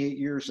 28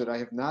 years that I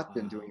have not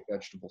been doing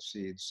vegetable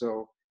seeds.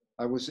 So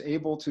I was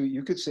able to,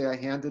 you could say I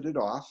handed it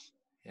off.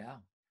 Yeah.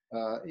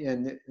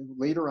 And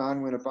later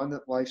on, when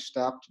Abundant Life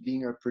stopped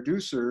being a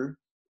producer,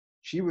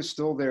 she was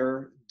still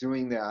there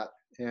doing that.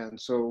 And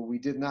so we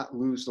did not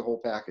lose the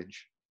whole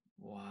package.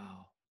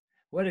 Wow.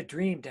 What a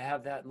dream to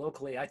have that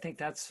locally. I think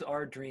that's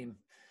our dream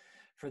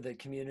for the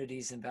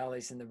communities and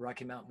valleys in the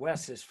Rocky Mountain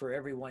West, is for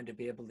everyone to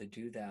be able to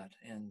do that.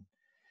 And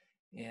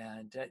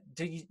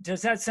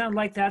does that sound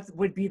like that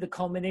would be the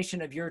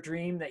culmination of your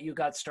dream that you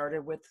got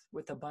started with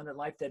Abundant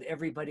Life, that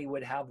everybody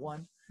would have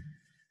one?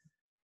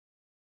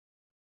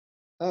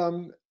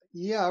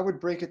 Yeah, I would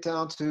break it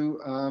down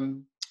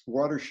to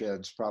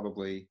watersheds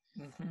probably.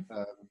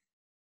 Mm-hmm.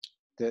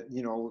 That,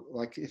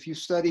 like if you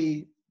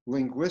study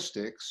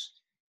linguistics,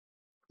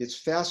 it's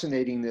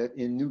fascinating that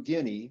in New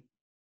Guinea,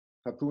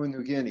 Papua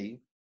New Guinea,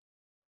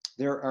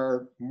 there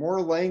are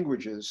more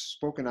languages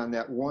spoken on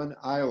that one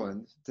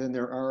island than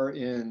there are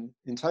in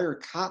entire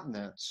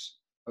continents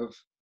of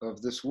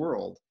this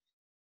world.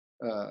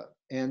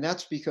 And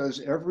that's because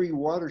every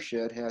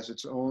watershed has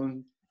its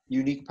own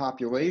unique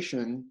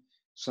population.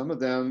 Some of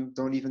them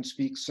don't even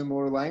speak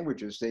similar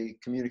languages. They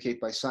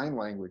communicate by sign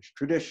language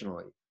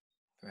traditionally.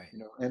 Right.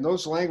 And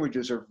those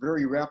languages are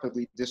very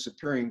rapidly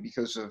disappearing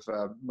because of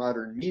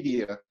modern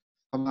media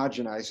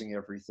homogenizing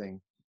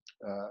everything.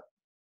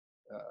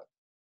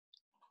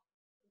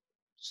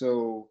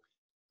 So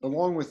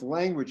along with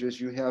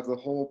languages, you have the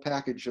whole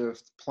package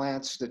of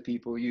plants that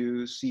people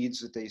use, seeds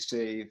that they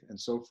save, and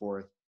so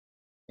forth.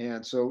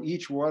 And so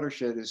each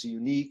watershed is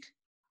unique.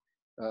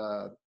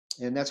 Uh,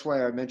 and that's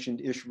why I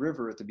mentioned Ish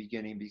River at the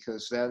beginning,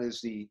 because that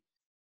is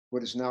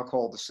what is now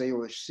called the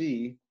Salish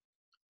Sea,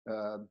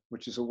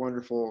 which is a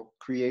wonderful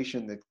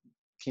creation that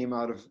came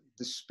out of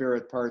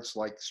disparate parts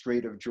like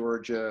Strait of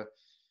Georgia,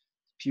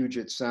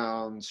 Puget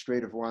Sound,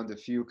 Strait of Juan de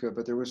Fuca,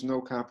 but there was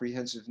no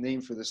comprehensive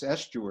name for this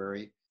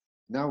estuary.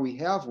 Now we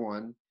have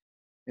one.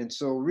 And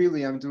so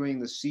really I'm doing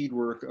the seed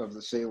work of the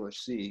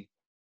Salish Sea,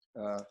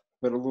 but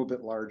a little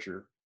bit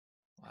larger.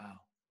 Wow.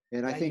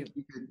 And I Yeah, think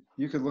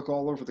you could look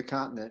all over the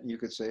continent and you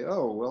could say,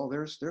 oh, well,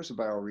 there's a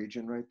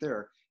bioregion right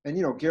there. And,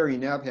 you know, Gary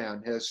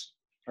Nabhan has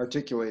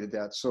articulated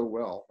that so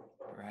well.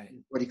 right.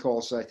 What he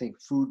calls, I think,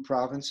 food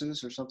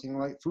provinces or something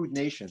like food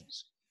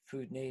nations.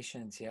 Food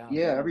nations, yeah.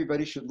 Yeah,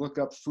 everybody should look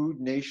up food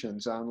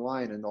nations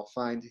online and they'll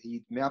find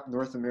he mapped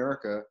North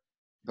America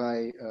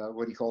by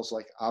what he calls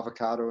like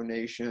avocado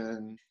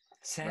nation.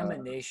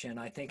 Salmon nation,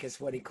 I think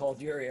is what he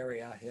called your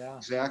area. Yeah.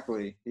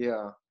 Exactly.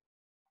 Yeah.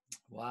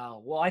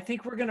 Wow. Well, I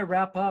think we're going to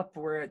wrap up.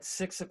 We're at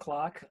 6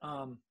 o'clock,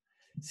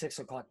 6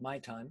 o'clock my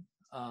time.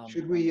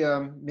 Should we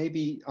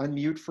maybe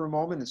unmute for a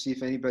moment and see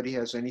if anybody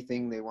has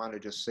anything they want to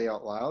just say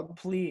out loud?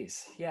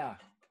 Please. Yeah.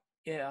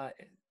 Yeah.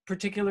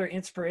 Particular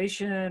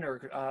inspiration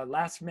or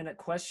last minute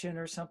question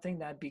or something,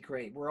 that'd be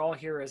great. We're all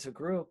here as a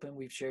group and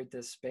we've shared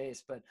this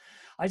space, but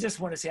I just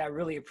want to say I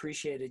really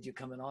appreciated you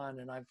coming on,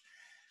 and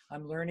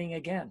I'm learning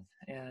again,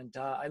 and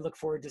I look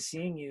forward to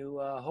seeing you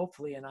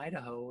hopefully in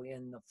Idaho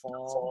in the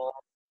fall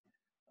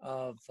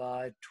of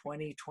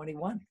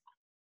 2021. As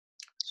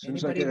soon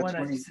as I Anybody get a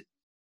want to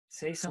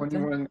say something?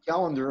 21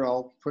 calendar,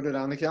 I'll put it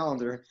on the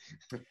calendar.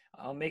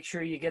 I'll make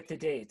sure you get the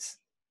dates.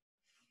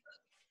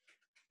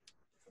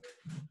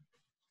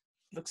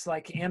 Looks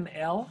like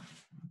ML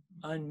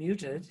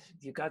unmuted.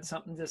 You got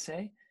something to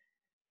say?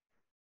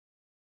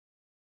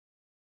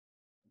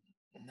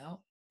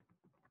 No.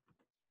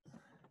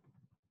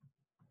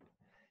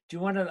 Do you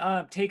want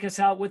to take us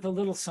out with a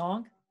little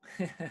song?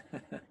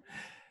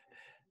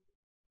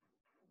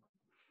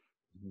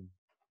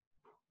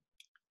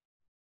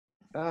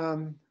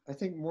 I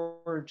think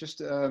more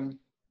just,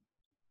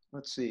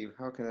 let's see,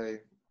 how can I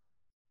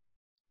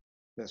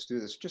best do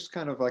this? Just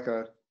kind of like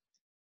a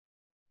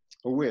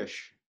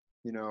wish,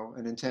 you know,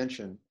 an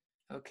intention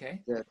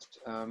Okay. that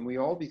we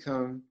all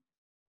become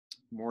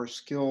more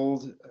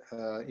skilled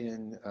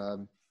in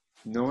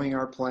knowing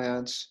our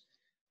plants,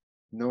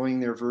 knowing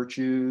their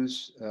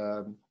virtues,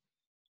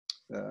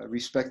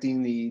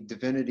 respecting the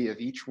divinity of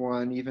each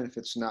one, even if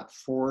it's not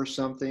for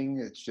something,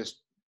 it's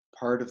just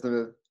part of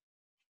the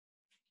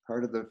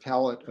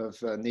palette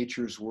of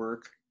nature's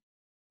work,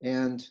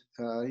 and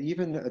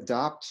even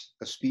adopt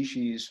a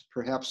species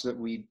perhaps that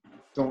we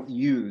don't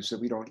use, that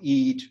we don't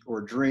eat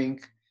or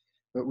drink,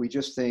 but we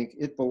just think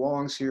it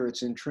belongs here,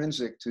 it's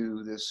intrinsic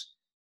to this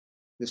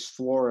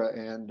flora,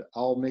 and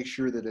I'll make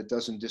sure that it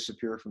doesn't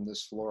disappear from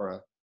this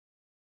flora.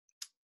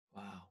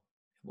 Wow.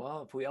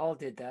 Well, if we all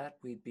did that,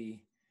 we'd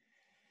be,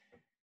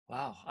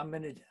 wow. I'm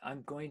going to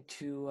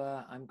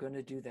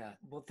do that.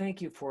 Well,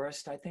 thank you,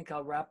 Forrest. I think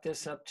I'll wrap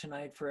this up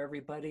tonight for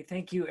everybody.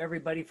 Thank you,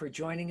 everybody, for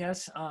joining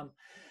us.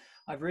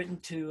 I've written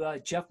to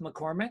Jeff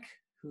McCormick,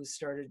 who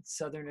started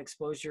Southern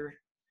Exposure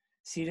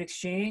Seed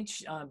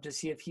Exchange, to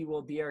see if he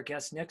will be our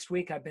guest next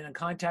week. I've been in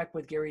contact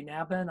with Gary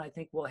Nabhan. I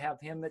think we'll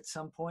have him at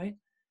some point.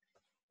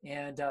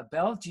 And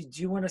Belle, do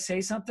you want to say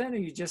something, or are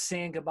you just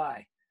saying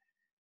goodbye?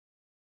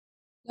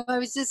 No, I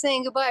was just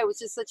saying goodbye. It was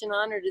just such an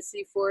honor to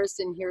see Forrest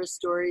and hear his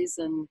stories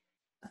and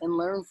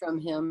learn from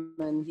him.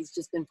 And he's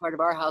just been part of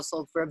our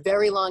household for a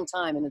very long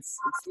time. And it's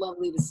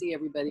lovely to see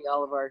everybody,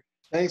 all of our.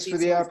 Thanks for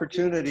the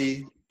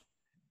opportunity.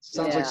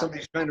 Sounds like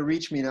somebody's trying to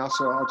reach me now,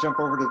 so I'll jump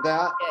over to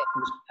that. Okay.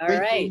 All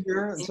right.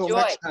 Here. Until Enjoy.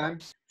 next time.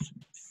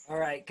 All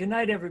right. Good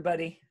night,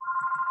 everybody.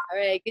 All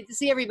right. Good to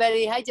see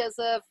everybody. Hi,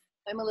 Joseph.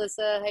 Hi,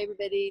 Melissa. Hi,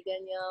 everybody.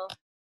 Danielle.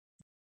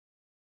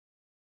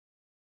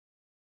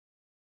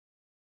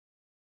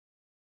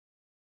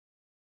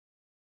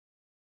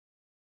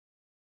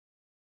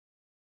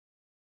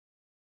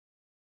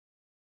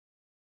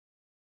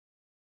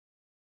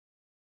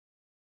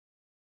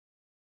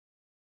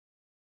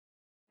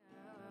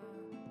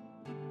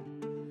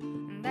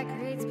 That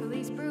creates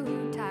police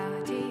brutality.